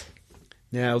 Yes.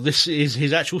 Now, this is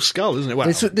his actual skull, isn't it? Well,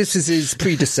 This is his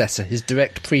predecessor, his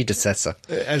direct predecessor.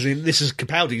 as in, this is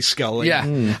Capaldi's skull.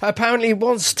 Yeah. Apparently it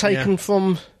was taken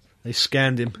from... They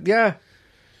scanned him. Yeah.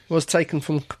 Was taken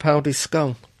from Capaldi's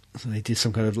skull. So they did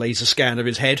some kind of laser scan of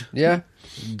his head. Yeah.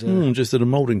 And, Just did a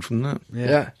moulding from that.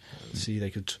 Yeah. See, they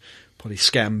could probably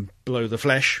scan below the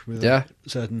flesh with Yeah. a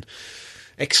certain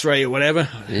X-ray or whatever.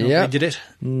 Yeah. They did it.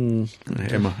 MRI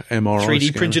 3D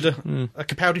scanner. printed a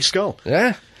Capaldi skull.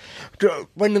 Yeah.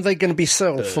 When are they going to be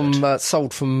sold from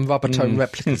Rubbertone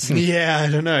replicas? Yeah,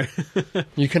 I don't know.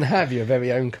 You can have your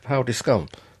very own Capaldi skull.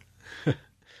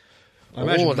 I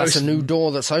imagine Oh, that's most- a new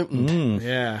door that's opened.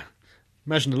 Yeah.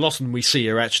 Imagine a lot of them we see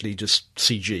are actually just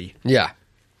CG. Yeah.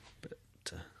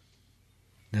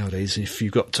 Nowadays, if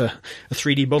you've got a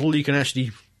 3D model, you can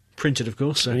actually print it, of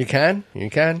course. So. You can.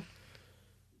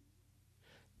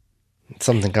 It's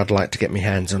something I'd like to get my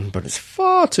hands on, but it's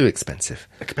far too expensive.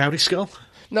 A Capaldi skull?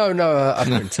 No, a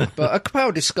printer. But a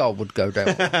Capaldi skull would go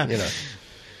down, you know.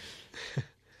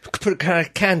 Put a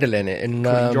candle in it in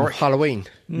York. Halloween.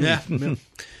 Yeah.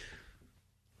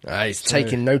 He's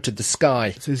taking note of the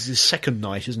sky. So this is his second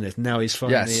night, isn't it? Now he's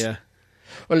finally... Yes.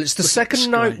 Well, it's the second sky.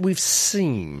 night we've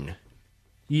seen.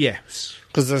 Yes.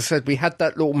 Because as I said, we had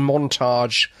that little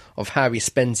montage of how he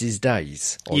spends his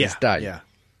days, or his day. Yeah.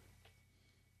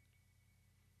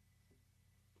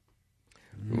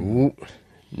 Ooh,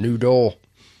 new door.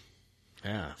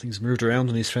 Yeah, things moved around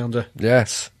and he's found a...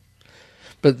 Yes.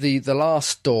 But the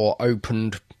last door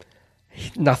opened,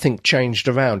 nothing changed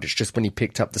around. It's just when he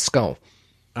picked up the skull.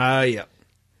 Yeah.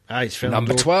 He's found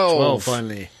Number door 12. 12,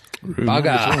 finally.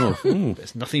 Bugger.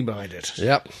 There's nothing behind it.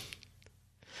 Yep.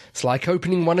 It's like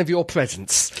opening one of your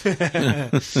presents.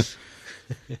 There's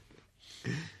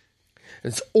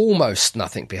almost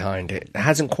nothing behind it. It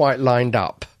hasn't quite lined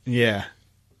up. Yeah.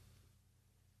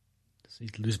 So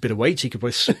he'd lose a bit of weight, he could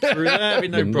probably slip through that,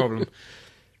 that'd be no problem.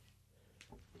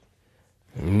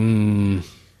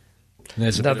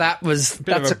 There's a Now bit of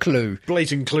that's a clue.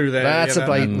 blatant clue there. That's yeah, a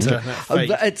blatant. that fate.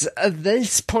 It's, at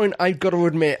this point, I've got to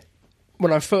admit,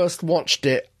 when I first watched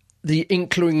it, the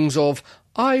inklings of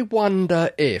 "I wonder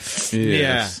if"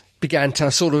 Yes. began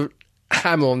to sort of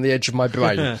hammer on the edge of my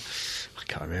brain. I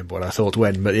can't remember what I thought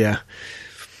when, but yeah.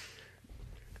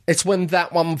 It's when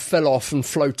that one fell off and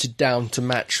floated down to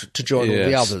join all the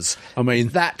Yes. others. I mean,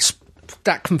 that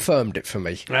confirmed it for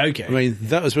me. Okay. I mean,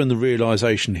 that was when the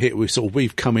realisation hit.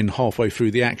 We've come in halfway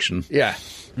through the action. Yeah.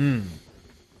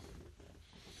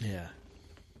 Yeah.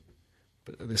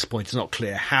 But at this point, it's not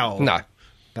clear how No.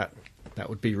 that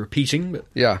would be repeating. But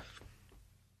Yeah.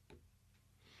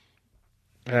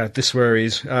 this where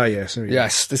he's... yes. There we go.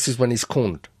 Yes. This is when he's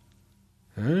cornered.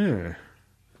 Ah,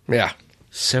 Yeah.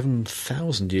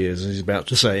 7,000 years, he's about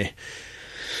to say.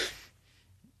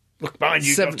 Look behind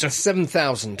you, Doctor.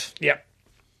 7,000. Yep.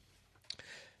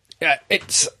 Yeah,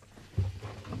 it's,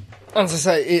 as I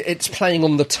say, it's playing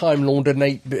on the Time Lord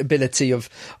innate ability of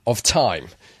time.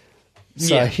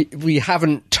 So Yeah. we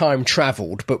haven't time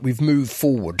travelled, but we've moved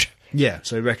forward. Yeah,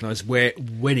 so recognise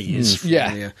when he is. From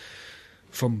Yeah.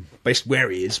 from based where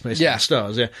he is, based Yeah. on the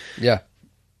stars, yeah. Yeah.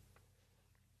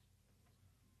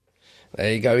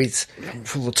 There you go. It's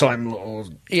For the Time Lord.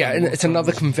 and it's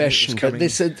another confession, but coming.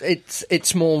 this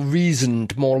it's more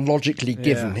reasoned, more logically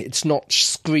given. Yeah. It's not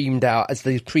screamed out as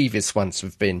the previous ones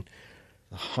have been.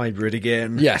 The hybrid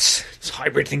again. Yes. This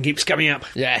hybrid thing keeps coming up.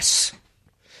 Yes.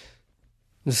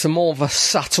 There's some more of a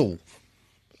subtle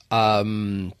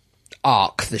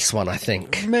arc, this one, I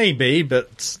think. Maybe,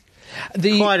 but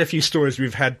The quite a few stories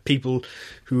we've had people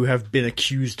who have been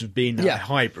accused of being Yeah. a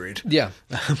hybrid. Yeah.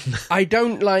 I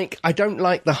don't like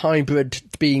the hybrid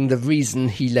being the reason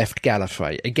he left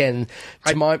Gallifrey. Again,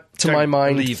 to my don't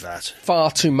mind, believe that.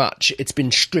 far too much. It's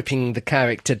been stripping the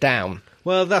character down.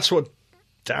 Well, that's what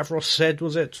Davros said,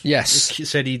 was it? Yes. He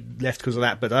said he left because of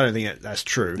that, but I don't think that's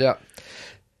true. Yeah.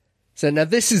 So now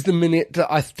this is the minute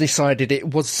that I've decided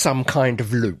it was some kind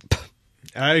of loop.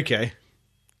 Okay.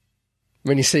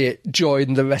 When you see it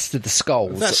join the rest of the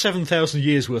skulls. That's 7,000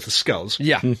 years worth of skulls.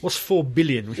 Yeah. What's 4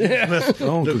 billion?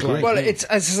 Oh, look good like? Well, it's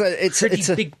as I say, it's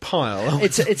Pretty a big pile.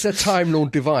 it's a Time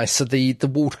Lord device, so the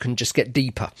water can just get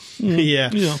deeper. Yeah.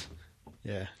 Yeah.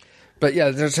 Yeah. But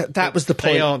yeah, that was the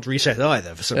point. They aren't reset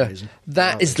either for some Yeah. reason.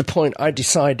 That is the point. I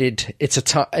decided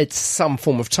it's some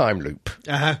form of time loop.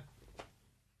 Uh-huh.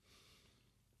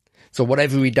 So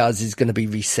whatever he does is going to be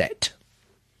reset.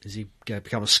 Is he going to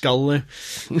become a skull though?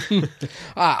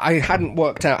 I hadn't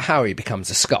worked out how he becomes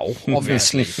a skull,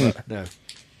 obviously. But No.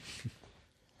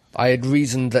 I had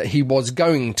reasoned that he was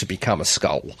going to become a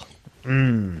skull.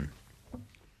 So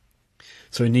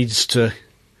he needs to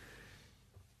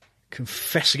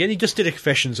confess again. He just did a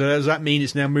confession, so does that mean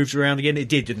it's now moved around again? It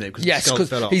did, didn't it? Because Yes, the skull because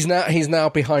fell off. he's now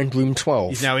behind room 12.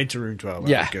 He's now into room 12.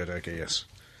 Yeah. Oh, good, okay, yes.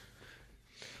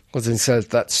 Because it says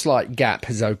that slight gap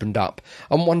has opened up.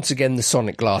 And once again, the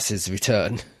sonic glasses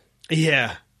return.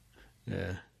 Yeah.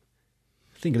 Yeah.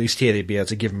 I think at least here they'd be able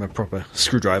to give him a proper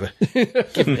screwdriver.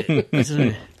 Give him it. I don't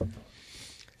know.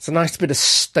 It's a nice bit of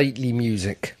stately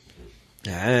music.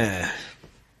 Ah.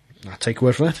 I'll take a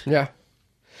word for that. Yeah.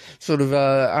 Sort of,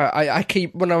 I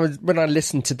keep, when I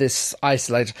listened to this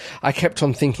isolated, I kept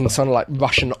on thinking something like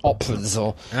Russian operas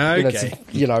or, Okay.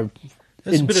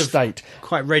 There's in a bit state. of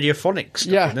quite radiophonic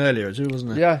stuff Yeah. in earlier too,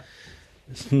 wasn't there?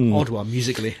 Yeah. Odd one,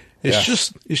 musically. It's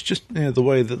just the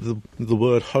way that the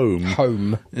word home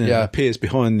Home. Yeah. appears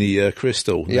behind the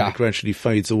crystal and Yeah. then it gradually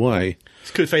fades away.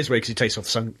 It's good phase away because he takes off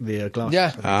the glasses.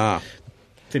 Yeah. Ah,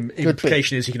 The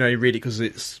implication is he can only read it because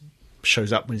it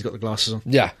shows up when he's got the glasses on.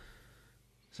 Yeah.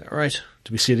 Is that right?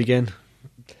 Do we see it again?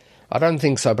 I don't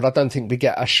think so, but I don't think we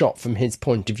get a shot from his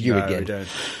point of view No, again. we don't.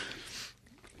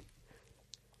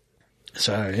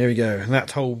 So, here we go. And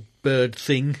that whole bird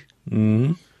thing.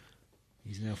 Mm.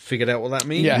 He's now figured out what that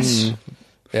means. Yes.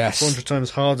 Yes. 400 times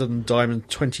harder than diamond,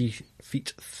 20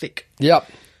 feet thick. Yep.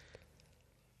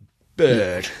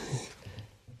 Bird.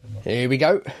 Here we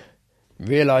go.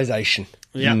 Realisation.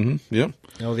 Yeah. yeah.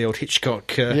 Oh, the old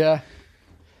Hitchcock Yeah.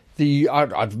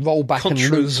 I'd roll back and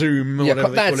contra loop. zoom or Yeah,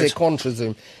 whatever they that's call it, contra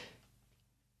zoom.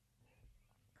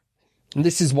 And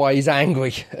this is why he's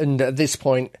angry, and at this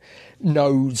point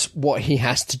knows what he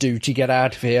has to do to get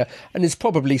out of here, and is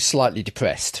probably slightly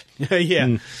depressed.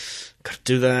 Yeah. Got to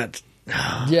do that.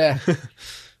 Yeah,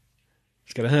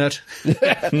 It's going to hurt.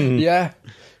 yeah.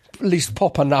 At least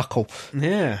pop a knuckle.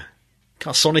 Yeah.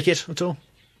 Can't sonic it at all.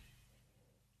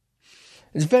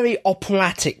 It's very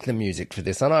operatic, the music for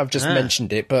this. I know I've just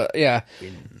mentioned it, but yeah.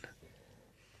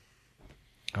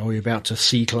 Are we about to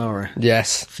see Clara?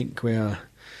 Yes. I think we are.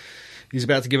 He's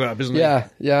about to give up, isn't he? Yeah,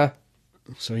 yeah.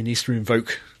 So he needs to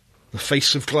invoke the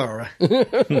face of Clara.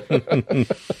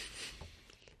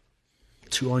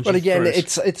 Two orange But again,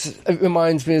 throws. it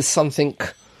reminds me of something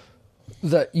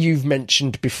that you've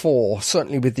mentioned before,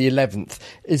 certainly with the 11th,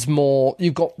 is more,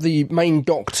 you've got the main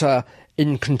doctor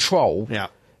in control. Yeah.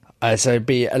 So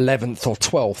be it 11th or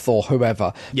 12th or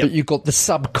whoever. Yep. But you've got the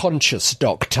subconscious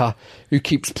doctor who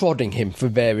keeps prodding him for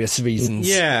various reasons.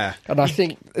 Yeah. And I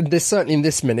think there's certainly in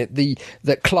this minute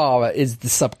that Clara is the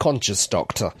subconscious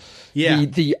doctor. Yeah.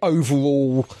 The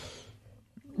overall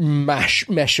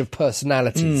mesh of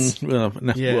personalities. Well,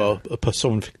 Yeah. well, a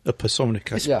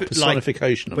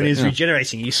personification of When it. he was yeah.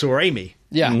 regenerating, he saw Amy.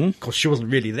 Yeah. Of course, she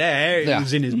wasn't really there. It Yeah.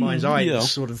 was in his mind's eye. It yeah.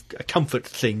 was sort of a comfort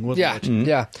thing, wasn't Yeah, it?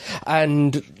 yeah.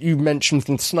 And you mentioned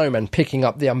from Snowman picking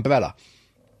up the umbrella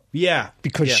Yeah.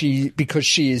 because she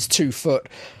is 2 foot,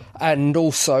 and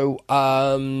also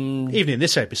Even in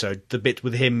this episode, the bit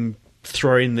with him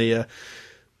throwing the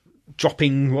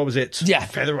dropping, what was it? Yeah.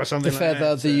 Feather or something the like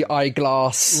feather, that. the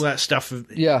eyeglass. All that stuff.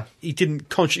 Yeah, He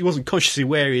wasn't consciously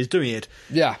aware he was doing it,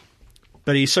 yeah,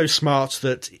 but he's so smart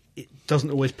that it doesn't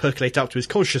always percolate up to his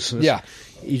consciousness. Yeah.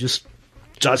 He just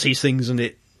does these things and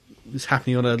it is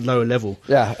happening on a lower level.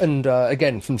 yeah. And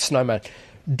again from Snowman,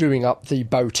 doing up the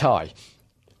bow tie,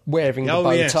 wearing the Oh,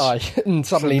 bow yes. tie, and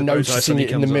suddenly So the bow tie noticing suddenly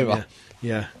it in the comes on, mirror.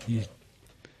 Yeah.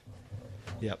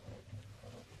 Yep.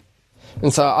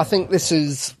 And so I think this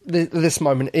is this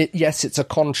moment. It's a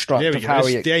construct There we of go. how It's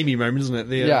he. the Amy moment, isn't it?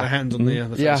 The Yeah. hand on the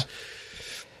face. Yeah.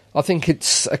 I think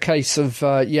it's a case of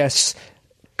yes,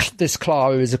 this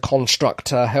Clara is a construct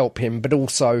to help him, but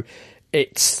also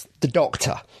it's the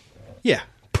doctor Yeah.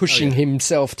 pushing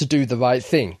himself to do the right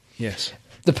thing. Yes.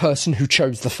 The person who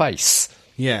chose the face.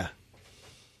 Yeah.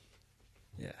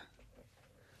 Yeah.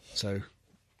 So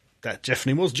that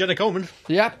definitely was Jenna Coleman.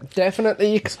 Yeah,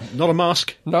 definitely. Not a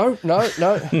mask. No. Not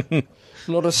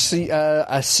Not a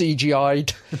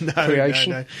CGI'd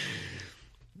creation. No.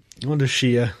 I wonder if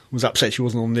she was upset she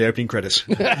wasn't on the opening credits.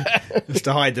 Just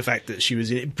to hide the fact that she was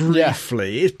in it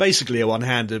briefly. Yeah. It's basically a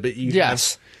one-hander, but you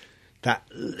have that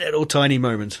little tiny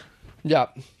moment. Yeah.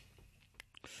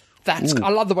 I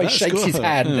love the way he shakes his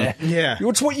hand there. Yeah.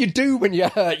 It's what you do when you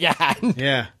hurt your hand.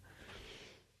 Yeah.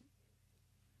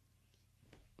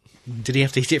 Did he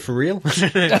have to hit it for real?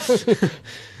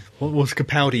 What was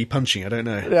Capaldi punching? I don't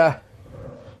know. Yeah.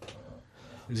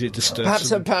 Is it just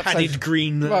perhaps padded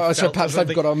green? Well, so perhaps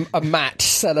they've got a mat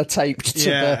sellotaped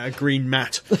to a green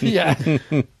mat. Yeah.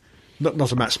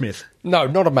 Not a Matt Smith. No,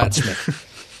 not a Matt Smith.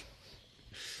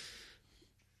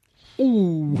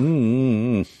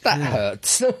 Ooh. That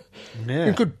hurts.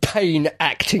 Yeah. Good pain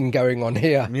acting going on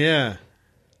here. Yeah.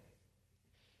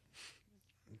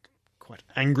 Quite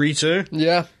angry too.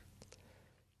 Yeah.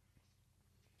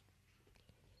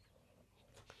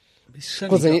 He's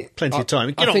certainly got plenty of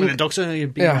time. Get on with it, Doctor.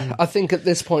 Yeah, I think at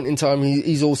this point in time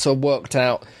he's also worked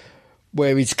out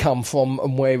where he's come from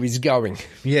and where he's going.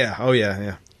 Yeah, oh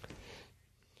yeah.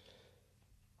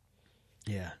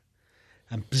 Yeah.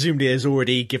 And presumably has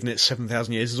already, given it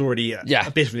 7,000 years, there's already a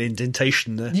bit of an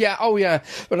indentation there. Yeah, oh yeah.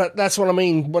 But that's what I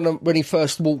mean when he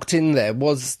first walked in there,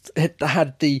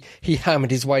 he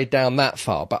hammered his way down that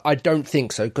far, but I don't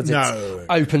think so, because it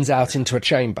opens out into a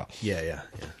chamber. Yeah.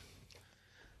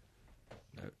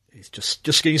 No, it's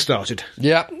just getting started.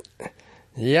 Yeah.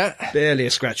 Barely a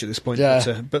scratch at this point,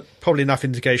 but probably enough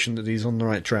indication that he's on the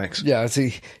right tracks. Yeah, so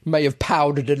he may have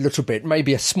powdered a little bit,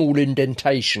 maybe a small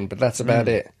indentation, but that's about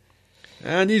it.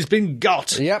 And he's been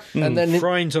got. Yep, and then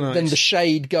frying tonight. Then the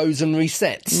shade goes and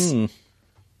resets.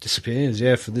 Disappears,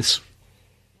 for this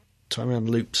time around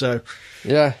the loop. So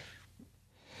yeah,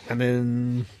 and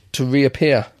then to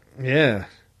reappear. Yeah.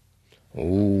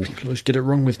 Oh, people always get it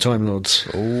wrong with Time Lords.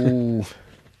 Oh,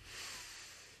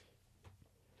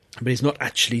 but he's not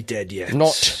actually dead yet.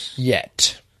 Not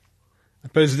yet. I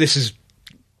suppose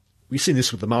we've seen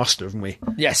this with the Master, haven't we?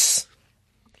 Yes.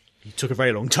 He took a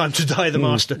very long time to die, the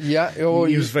Master. Yeah. He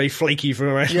was very flaky for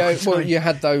a very long time. Well, you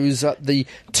had those, the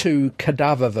two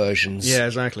cadaver versions. Yeah,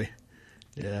 exactly.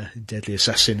 Yeah, Deadly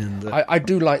Assassin. And I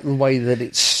do like the way that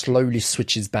it slowly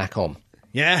switches back on.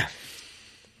 Yeah.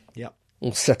 Yep.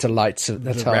 All set of lights at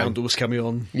the time. The roundels coming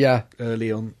on. Yeah.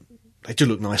 Early on. They do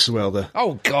look nice as well, though.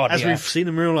 Oh, God, As we've seen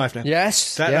them in real life now.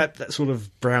 Yes. That sort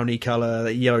of browny colour,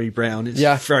 that yellowy brown, it's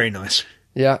very nice.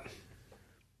 Yeah.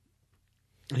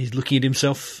 He's looking at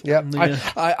himself. Yeah,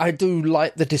 I do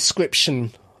like the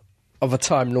description of a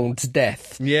Time Lord's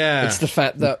death. Yeah. It's the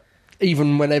fact that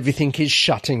even when everything is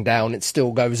shutting down, it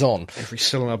still goes on. Every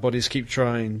cell in our bodies keep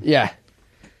trying. Yeah.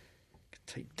 It can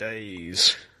take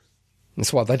days.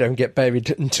 That's why they don't get buried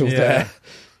until there.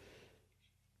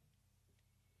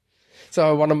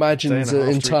 So one imagines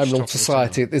in Time Lord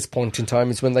society at this point in time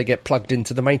is when they get plugged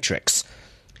into the Matrix.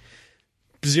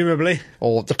 Presumably.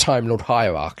 Or the Time Lord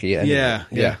hierarchy. Anyway.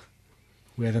 Yeah.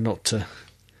 Where they're not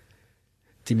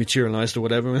dematerialised or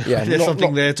whatever. Yeah, There's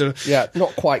something there to... Yeah,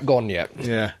 not quite gone yet.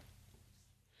 Yeah.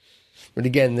 But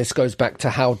again, this goes back to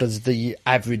how does the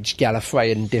average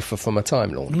Gallifreyan differ from a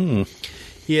Time Lord?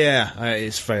 Yeah,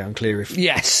 it's very unclear if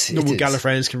normal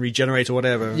Gallifreyans can regenerate or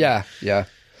whatever. Yeah.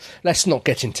 Let's not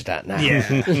get into that now.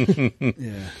 Yeah.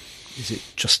 Yeah. Is it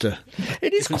just a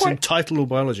difference in title or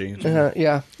biology?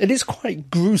 Yeah. It is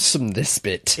quite gruesome, this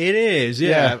bit. It is,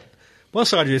 yeah. One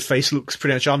side of his face looks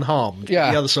pretty much unharmed.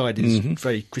 Yeah. The other side is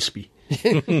very crispy.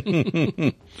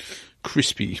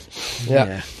 Crispy.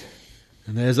 Yeah.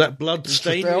 And there's that blood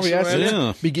stain.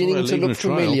 Beginning to look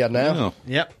familiar now.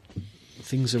 Yeah. Yep.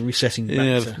 Things are resetting back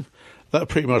to... That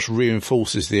pretty much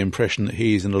reinforces the impression that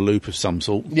he's in a loop of some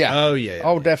sort. Yeah. Oh, yeah.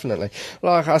 Oh, definitely.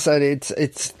 Like I said,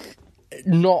 it's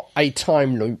not a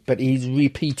time loop, but he's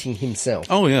repeating himself.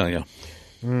 Oh, yeah.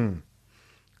 And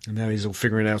now he's all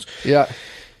figuring out. Yeah.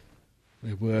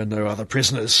 There were no other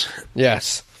prisoners.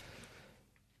 Yes.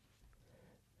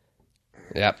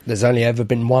 Yep. There's only ever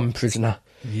been one prisoner.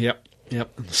 Yep.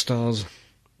 And the stars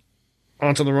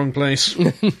aren't in the wrong place.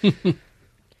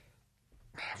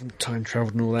 Haven't time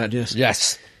travelled and all that,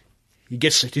 Yes. He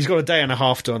gets it. He's got a day and a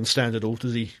half to understand it all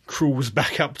as he crawls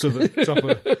back up to the top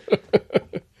of...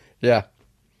 Yeah.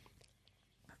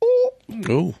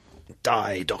 Oh.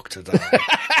 Die, Doctor, die.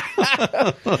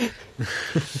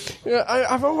 Yeah,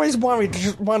 I've always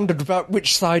wondered about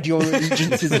which side your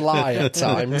allegiances lie at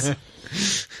times.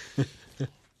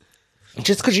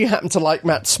 Just because you happen to like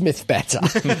Matt Smith better.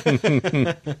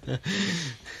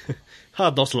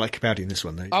 Hard not to like Capaldi in this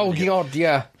one, though. Oh, God,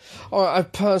 yeah. I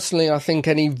think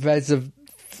any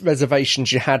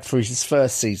reservations you had for his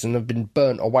first season have been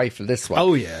burnt away for this one.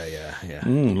 Oh, yeah.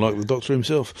 Like the Doctor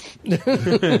himself.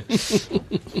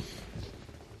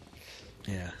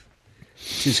 Yeah.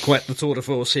 She's quite the tour de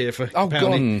force here for Oh,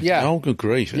 Capaldi. God, yeah. Oh, good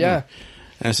grief. Yeah.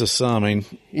 As I say, I mean,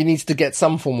 He needs to get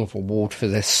some form of award for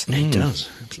this. He does,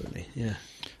 absolutely, yeah.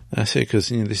 that's it, because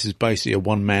this is basically a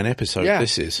one-man episode, Yeah.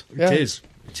 this is. Yeah. It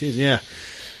is, yeah.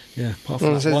 Yeah, apart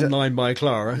from that one line by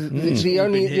Clara. The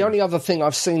only other thing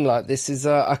I've seen like this is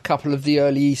a couple of the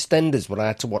early EastEnders when I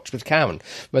had to watch with Karen,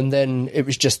 when then it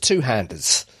was just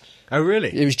two-handers. Oh, really?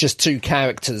 It was just two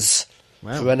characters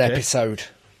Wow, for an okay. episode.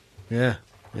 Yeah.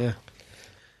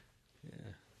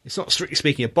 It's not strictly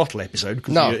speaking a bottle episode,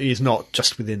 because No. he is not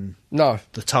just within No,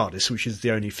 the TARDIS, which is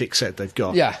the only fixed set they've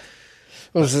got. yeah.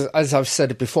 Well, as I've said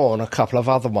it before on a couple of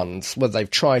other ones where they've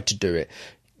tried to do it,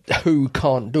 Who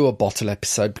can't do a bottle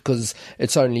episode because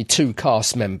it's only two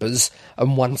cast members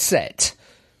and one set.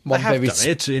 They have done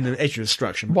it in an Edge of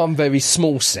Destruction. One very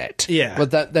small set. Yeah.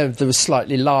 But there was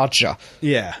slightly larger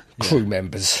Yeah. crew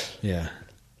members. Yeah.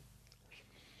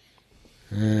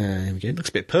 Here we go. Looks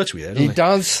a bit pertwee there, He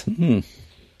doesn't it? does.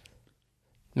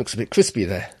 Looks a bit crispy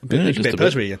there. Yeah, Looks a just bit a bit.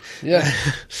 pertwee again. Yeah.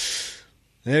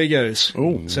 There he goes.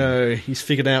 Ooh. So he's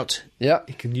figured out Yeah.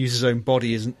 he can use his own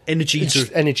body as an energy It's to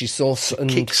just energy source.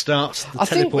 And kickstart the I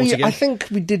think teleport again. I think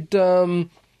we did a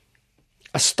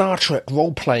Star Trek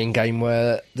role-playing game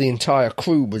where the entire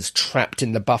crew was trapped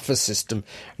in the buffer system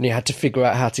and you had to figure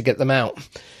out how to get them out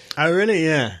Oh, really?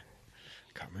 Yeah.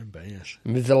 Can't remember, yes.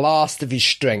 with the last of his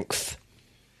strength.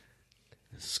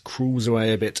 Just crawls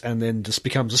away a bit and then just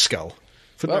becomes a skull.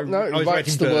 For Well, no, I he was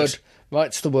writes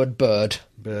writing the word bird.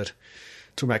 bird.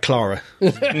 Talking about Clara.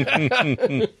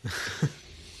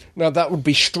 No, that would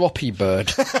be stroppy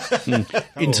bird.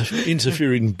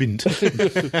 Interfering bint.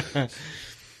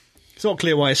 It's not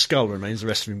clear why his skull remains, the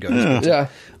rest of him goes. Yeah. Yeah.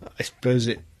 I suppose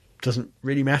it doesn't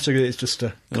really matter, it's just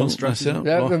a construct. That's it.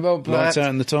 Yeah, Li- well, lights that- out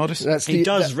in the TARDIS. That's He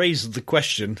does that- raise the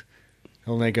question.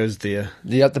 Oh, there goes the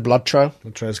the blood trail.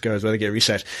 trails goes where they get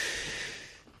reset.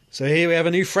 So here we have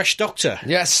a new fresh Doctor.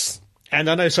 Yes. And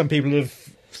I know some people have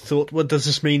thought, well, does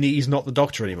this mean that he's not the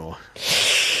Doctor anymore?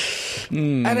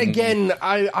 And again,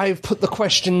 I've put the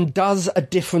question, does a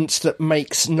difference that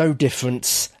makes no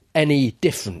difference any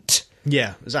different?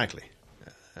 Yeah, exactly.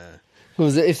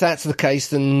 Because if that's the case,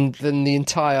 then the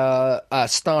entire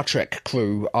Star Trek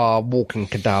crew are walking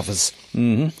cadavers.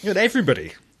 Yeah,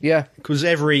 everybody. Yeah. Because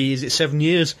is it 7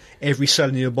 years? Every cell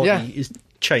in your body Yeah. is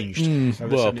changed.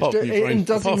 Over Well, 7 years. apart from your It brain,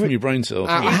 doesn't apart from re- your brain cells.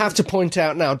 I have to point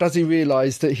out now, does he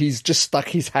realise that he's just stuck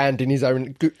his hand in his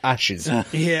own ashes?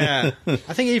 Yeah. I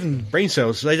think even brain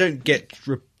cells, they don't get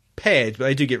repaired, but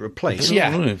they do get replaced.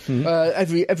 Yeah.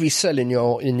 right. Every cell in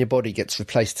your body gets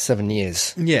replaced 7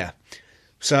 years. Yeah.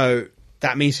 So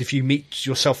that means if you meet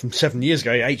yourself from 7 years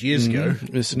ago, 8 years ago,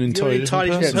 It's an you're entirely, an entirely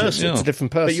different different person. person. It's a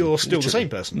different person. but you're still the same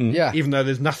person. Yeah. Even though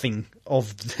there's nothing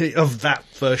of that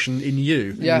version in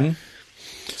you. Yeah.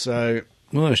 So,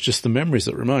 Well, it's just the memories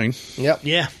that remain. Yep.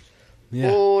 yeah. Yeah.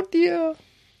 Oh dear.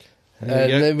 There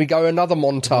you And go. then we go another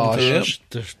montage. Yep.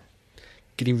 They're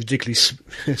getting ridiculously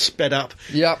sped up.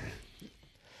 Yep.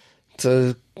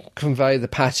 To convey the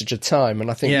passage of time,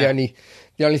 and I think Yeah. the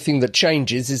only thing that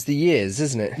changes is the years,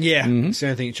 isn't it? Yeah, it's the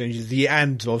only thing that changes.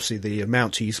 And obviously the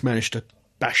amount he's managed to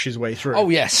bash his way through. Oh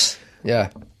yes. Yeah.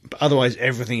 But otherwise,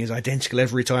 everything is identical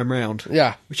every time round.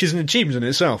 Yeah. Which is an achievement in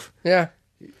itself. Yeah.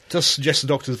 It does suggest the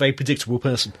Doctor's a very predictable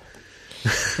person.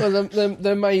 Well,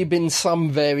 there may have been some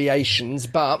variations,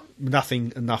 but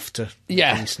Nothing enough to make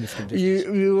yeah, any significant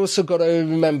difference. you also got to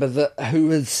remember that who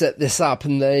had set this up,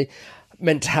 and they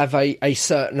meant to have a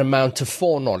certain amount of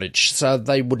foreknowledge, so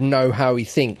they would know how he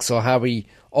thinks or how he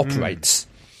operates.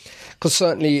 Because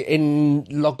certainly in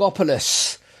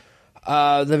Logopolis,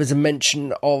 there was a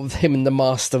mention of him and the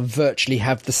Master virtually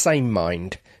have the same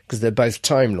mind because they're both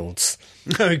Time Lords.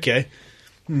 Okay.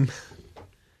 I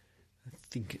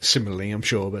think similarly, I'm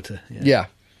sure, but yeah. Yeah.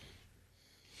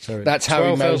 So That's how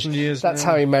he 12,000 managed. years That's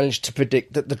now. how he managed to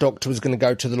predict that the Doctor was going to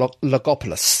go to the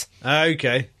Logopolis.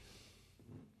 Okay.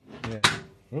 Yeah.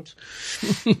 Oops.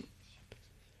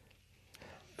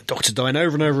 Doctor dying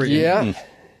over and over again. Yeah.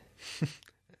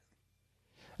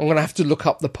 I'm going to have to look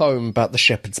up the poem about the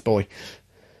shepherd's boy.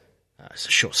 It's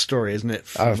a short story, isn't it?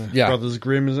 From yeah. Brothers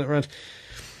Grimm, is that right?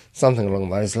 Something along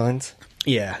those lines.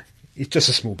 Yeah. It's just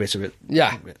a small bit of it.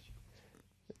 Yeah.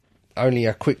 Only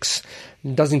a quick...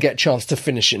 Doesn't get a chance to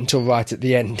finish it until right at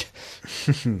the end.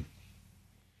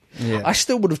 Yeah. I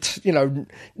still would have,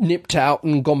 nipped out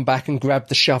and gone back and grabbed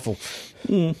the shovel.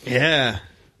 Yeah.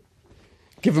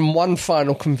 Given one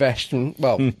final confession.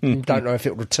 Well, don't know if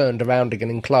it would have turned around again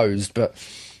and closed, but...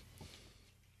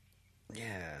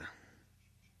 Yeah.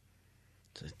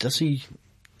 Does he?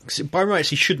 'Cause by rights,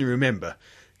 he shouldn't remember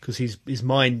because his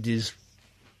mind is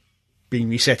being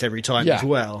reset every time Yeah. as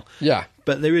well. Yeah.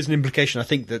 But there is an implication, I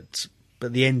think, that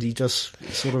at the end he does.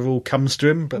 It sort of all comes to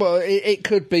him. But Well, it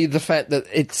could be the fact that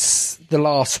it's the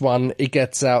last one, it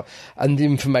gets out, and the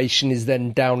information is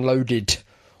then downloaded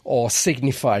or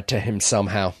signified to him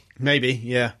somehow. maybe,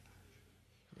 yeah.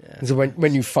 So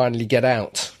when you finally get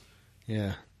out.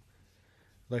 Yeah.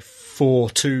 Like 4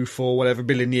 whatever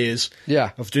billion years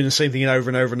Yeah. of doing the same thing over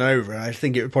and over and over. I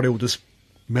think it would probably all just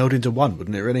meld into one,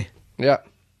 wouldn't it, really? Yeah.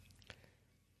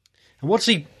 And what does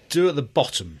he do at the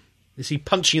bottom? Is he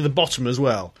punching at the bottom as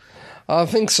well? I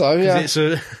think so, 'Cause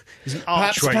yeah. it's an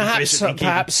archway.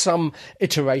 Perhaps some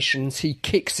iterations he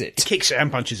kicks it. Kicks it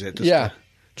and punches it. Just Yeah. to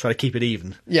try to keep it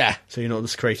even. Yeah. So you're not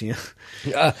just creating a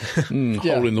Yeah.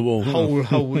 Hole in the wall.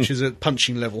 hole which is at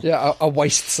punching level. Yeah, a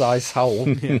waist-size hole.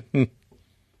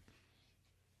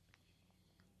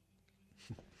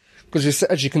 Because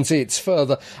as you can see, it's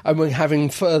further, and we're having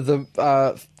further,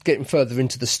 getting further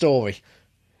into the story.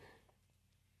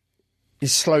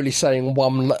 He's slowly saying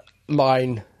one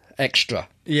line extra.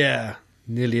 Yeah.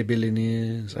 Nearly a billion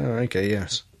years. Oh, okay,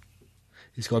 yes.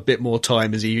 He's got a bit more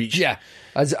time as he reaches. Yeah,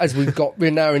 as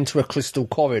we're now into a crystal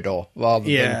corridor rather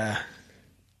than. Yeah.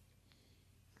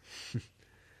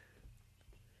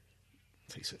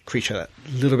 Takes a creature that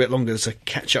little bit longer to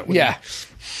catch up with. Yeah.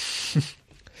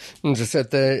 As I said,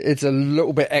 it's a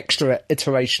little bit extra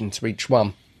iteration to each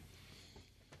one.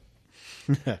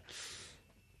 I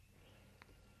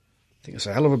think it's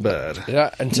a hell of a bird.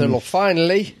 Yeah, until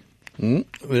finally.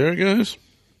 There it goes.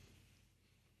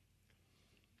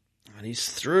 And he's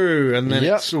through, and then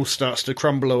Yep. it all starts to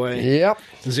crumble away. Yep.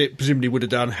 As it presumably would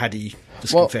have done had he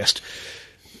just Well- confessed.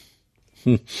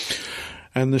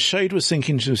 And the Shade was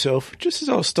thinking to himself, just as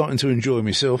I was starting to enjoy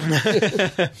myself.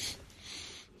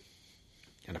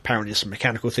 And apparently it's a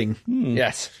mechanical thing,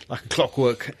 Yes. like a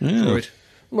clockwork droid.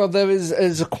 Well, there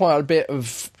is quite a bit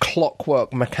of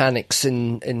clockwork mechanics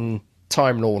in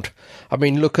Time Lord. I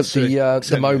mean, look at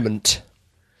the moment.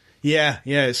 Yeah,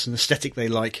 it's an aesthetic they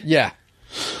like. Yeah,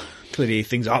 Clearly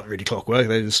things aren't really clockwork,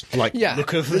 they just like yeah. the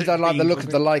look of they like the being- look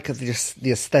of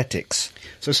the aesthetics.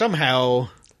 So somehow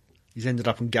he's ended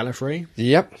up on Gallifrey.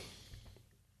 Yep.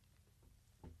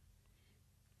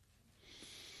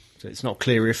 So it's not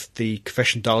clear if the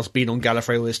confession dial's been on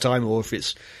Gallifrey all this time or if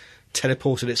it's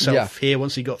teleported itself here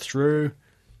once he got through.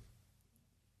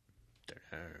 Don't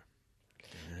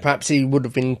know. Perhaps he would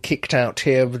have been kicked out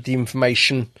here with the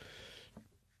information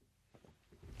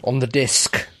on the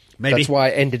disc. Maybe. That's why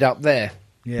it ended up there.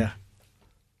 Yeah.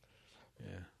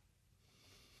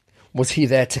 Was he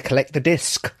there to collect the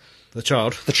disc? The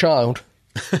child. The child?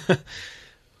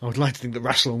 I would like to think that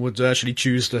Rassilon would actually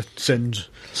choose to send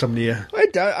somebody a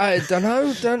I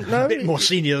don't know. bit more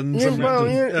senior than Yeah, some well,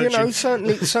 than you know, urchin.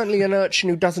 certainly an urchin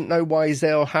who doesn't know why he's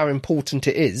there or how important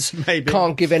it is Maybe.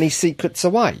 can't give any secrets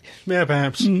away. Yeah,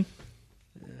 perhaps.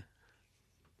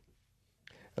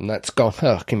 And that's gone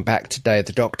harking back to Day of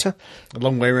the Doctor, A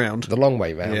long way round. the long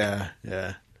way round.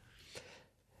 Yeah.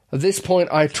 At this point,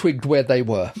 I twigged where they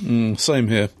were. Same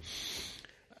here.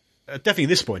 Definitely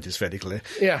this point is fairly clear.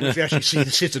 Yeah. If you actually see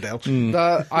the Citadel.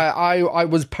 I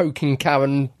was poking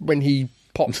Karen when he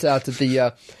popped out of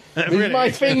the... with Really?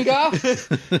 my finger.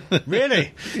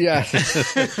 Really? Yeah.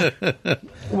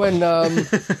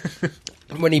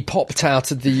 when he popped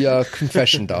out of the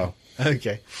confession dial.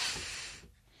 Okay.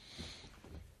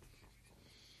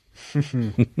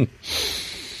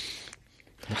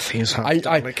 Nothing is hard.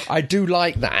 I do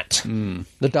like that.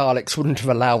 The Daleks wouldn't have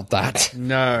allowed that.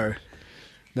 No.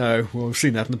 Well, we've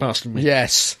seen that in the past, haven't we?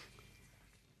 Yes.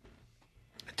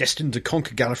 Destined to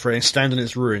conquer Gallifrey and stand in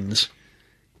its ruins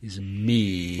is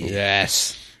me.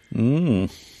 Yes. Now,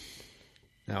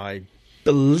 I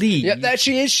believe... Yeah, there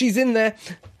she is. She's in there.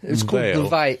 It's called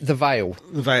the Veil.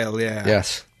 The Veil, yeah.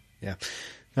 Yes. Yeah.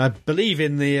 I believe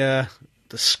in the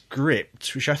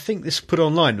script, which I think this put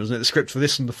online, wasn't it? The script for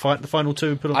this and the final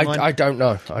two put online? I don't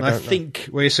know. I think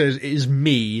where it says it is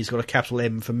me, he's got a capital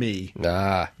M for me.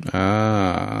 Ah.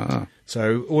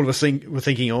 So all of us were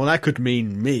thinking, oh, that could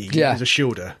mean me. Yeah. He's a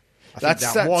shielder. I think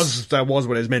That's- that was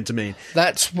what it was meant to mean.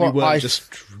 That's We what weren't just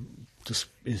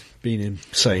being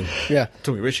insane. Yeah.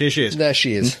 Talking Rich, here she is. There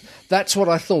she is. That's what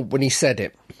I thought when he said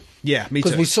it. Yeah, me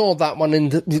Because too. we saw that one in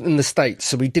the States,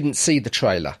 so we didn't see the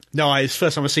trailer. No, it's the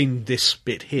first time I've seen this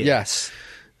bit here. Yes.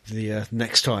 The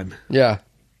next time. Yeah.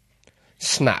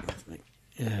 Snap.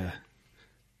 Yeah.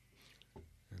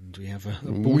 And we have a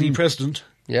baldy president.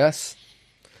 Yes.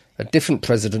 A different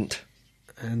president.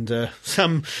 And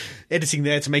some editing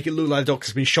there to make it look like the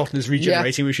Doctor's been shot and is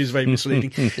regenerating, which is very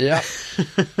misleading. Yeah.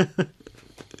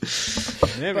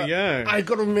 There we go. I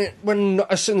got to admit,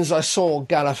 as soon as I saw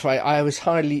Gallifrey, I was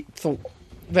thought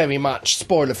very much,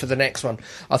 spoiler for the next one,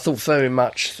 I thought very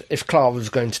much if Clara was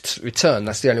going to return,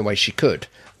 that's the only way she could,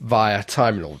 via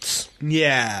Time Lords.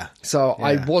 Yeah. So Yeah.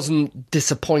 I wasn't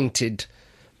disappointed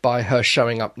by her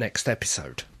showing up next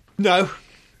episode. No,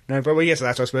 but we'll get to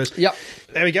that, I suppose. Yep.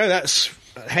 There we go. That's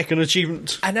a heck of an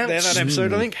achievement. There, that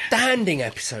episode, I think. Standing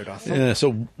episode, I thought. Yeah,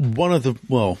 so one of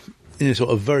the,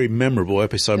 sort of very memorable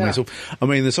episode. Yeah. I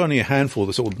mean, there's only a handful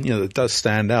that sort of, that does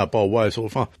stand out by way of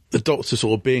sort of the Doctor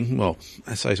sort of being,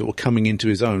 let's say, sort of coming into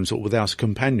his own, sort of without a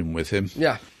companion with him.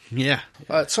 Yeah. Yeah.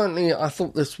 Certainly, I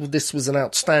thought this was an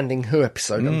outstanding Who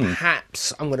episode, and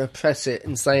perhaps I'm going to press it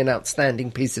and say an outstanding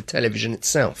piece of television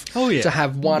itself. Oh, yeah. To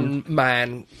have one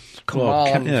man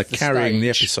command the carrying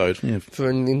the stage episode. Yeah. for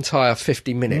an entire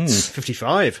 50 minutes.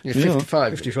 55. Yeah,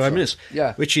 55. 55 minutes.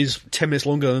 Yeah. Which is 10 minutes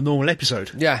longer than a normal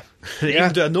episode. Yeah.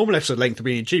 Even a normal episode length of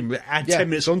being in June, but add 10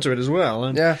 minutes onto it as well.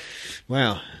 And, Yeah.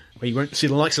 Wow. Well, you won't see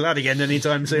the likes of that again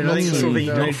anytime soon. I think it's something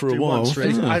you not can for a do while. once,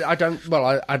 really. Yeah.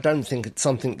 I don't think it's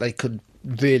something they could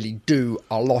really do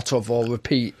a lot of or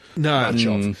repeat No. much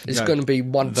of. It's No. going to be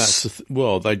once. That's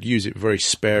they'd use it very yeah,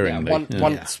 sparingly.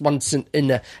 once in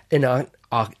a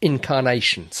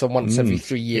incarnation. So once every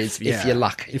 3 years, if you're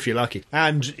lucky. If you're lucky.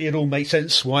 And it all makes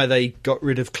sense why they got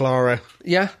rid of Clara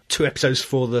Yeah. 2 episodes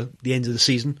before the end of the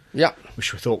season. Yeah.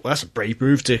 Which we thought, well, that's a brave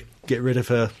move to get rid of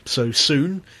her so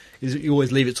soon. You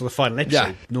always leave it to the final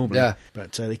episode, normally. Yeah.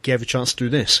 But they gave a chance to do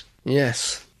this.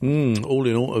 Yes. All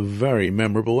in all, a very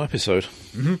memorable episode.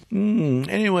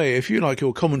 Anyway, if you like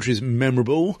your commentaries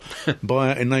memorable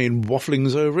by inane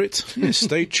wafflings over it,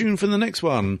 stay tuned for the next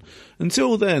one.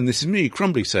 Until then, this is me,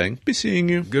 Crumbly, saying, be seeing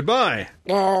you. Goodbye.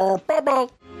 Bye-bye.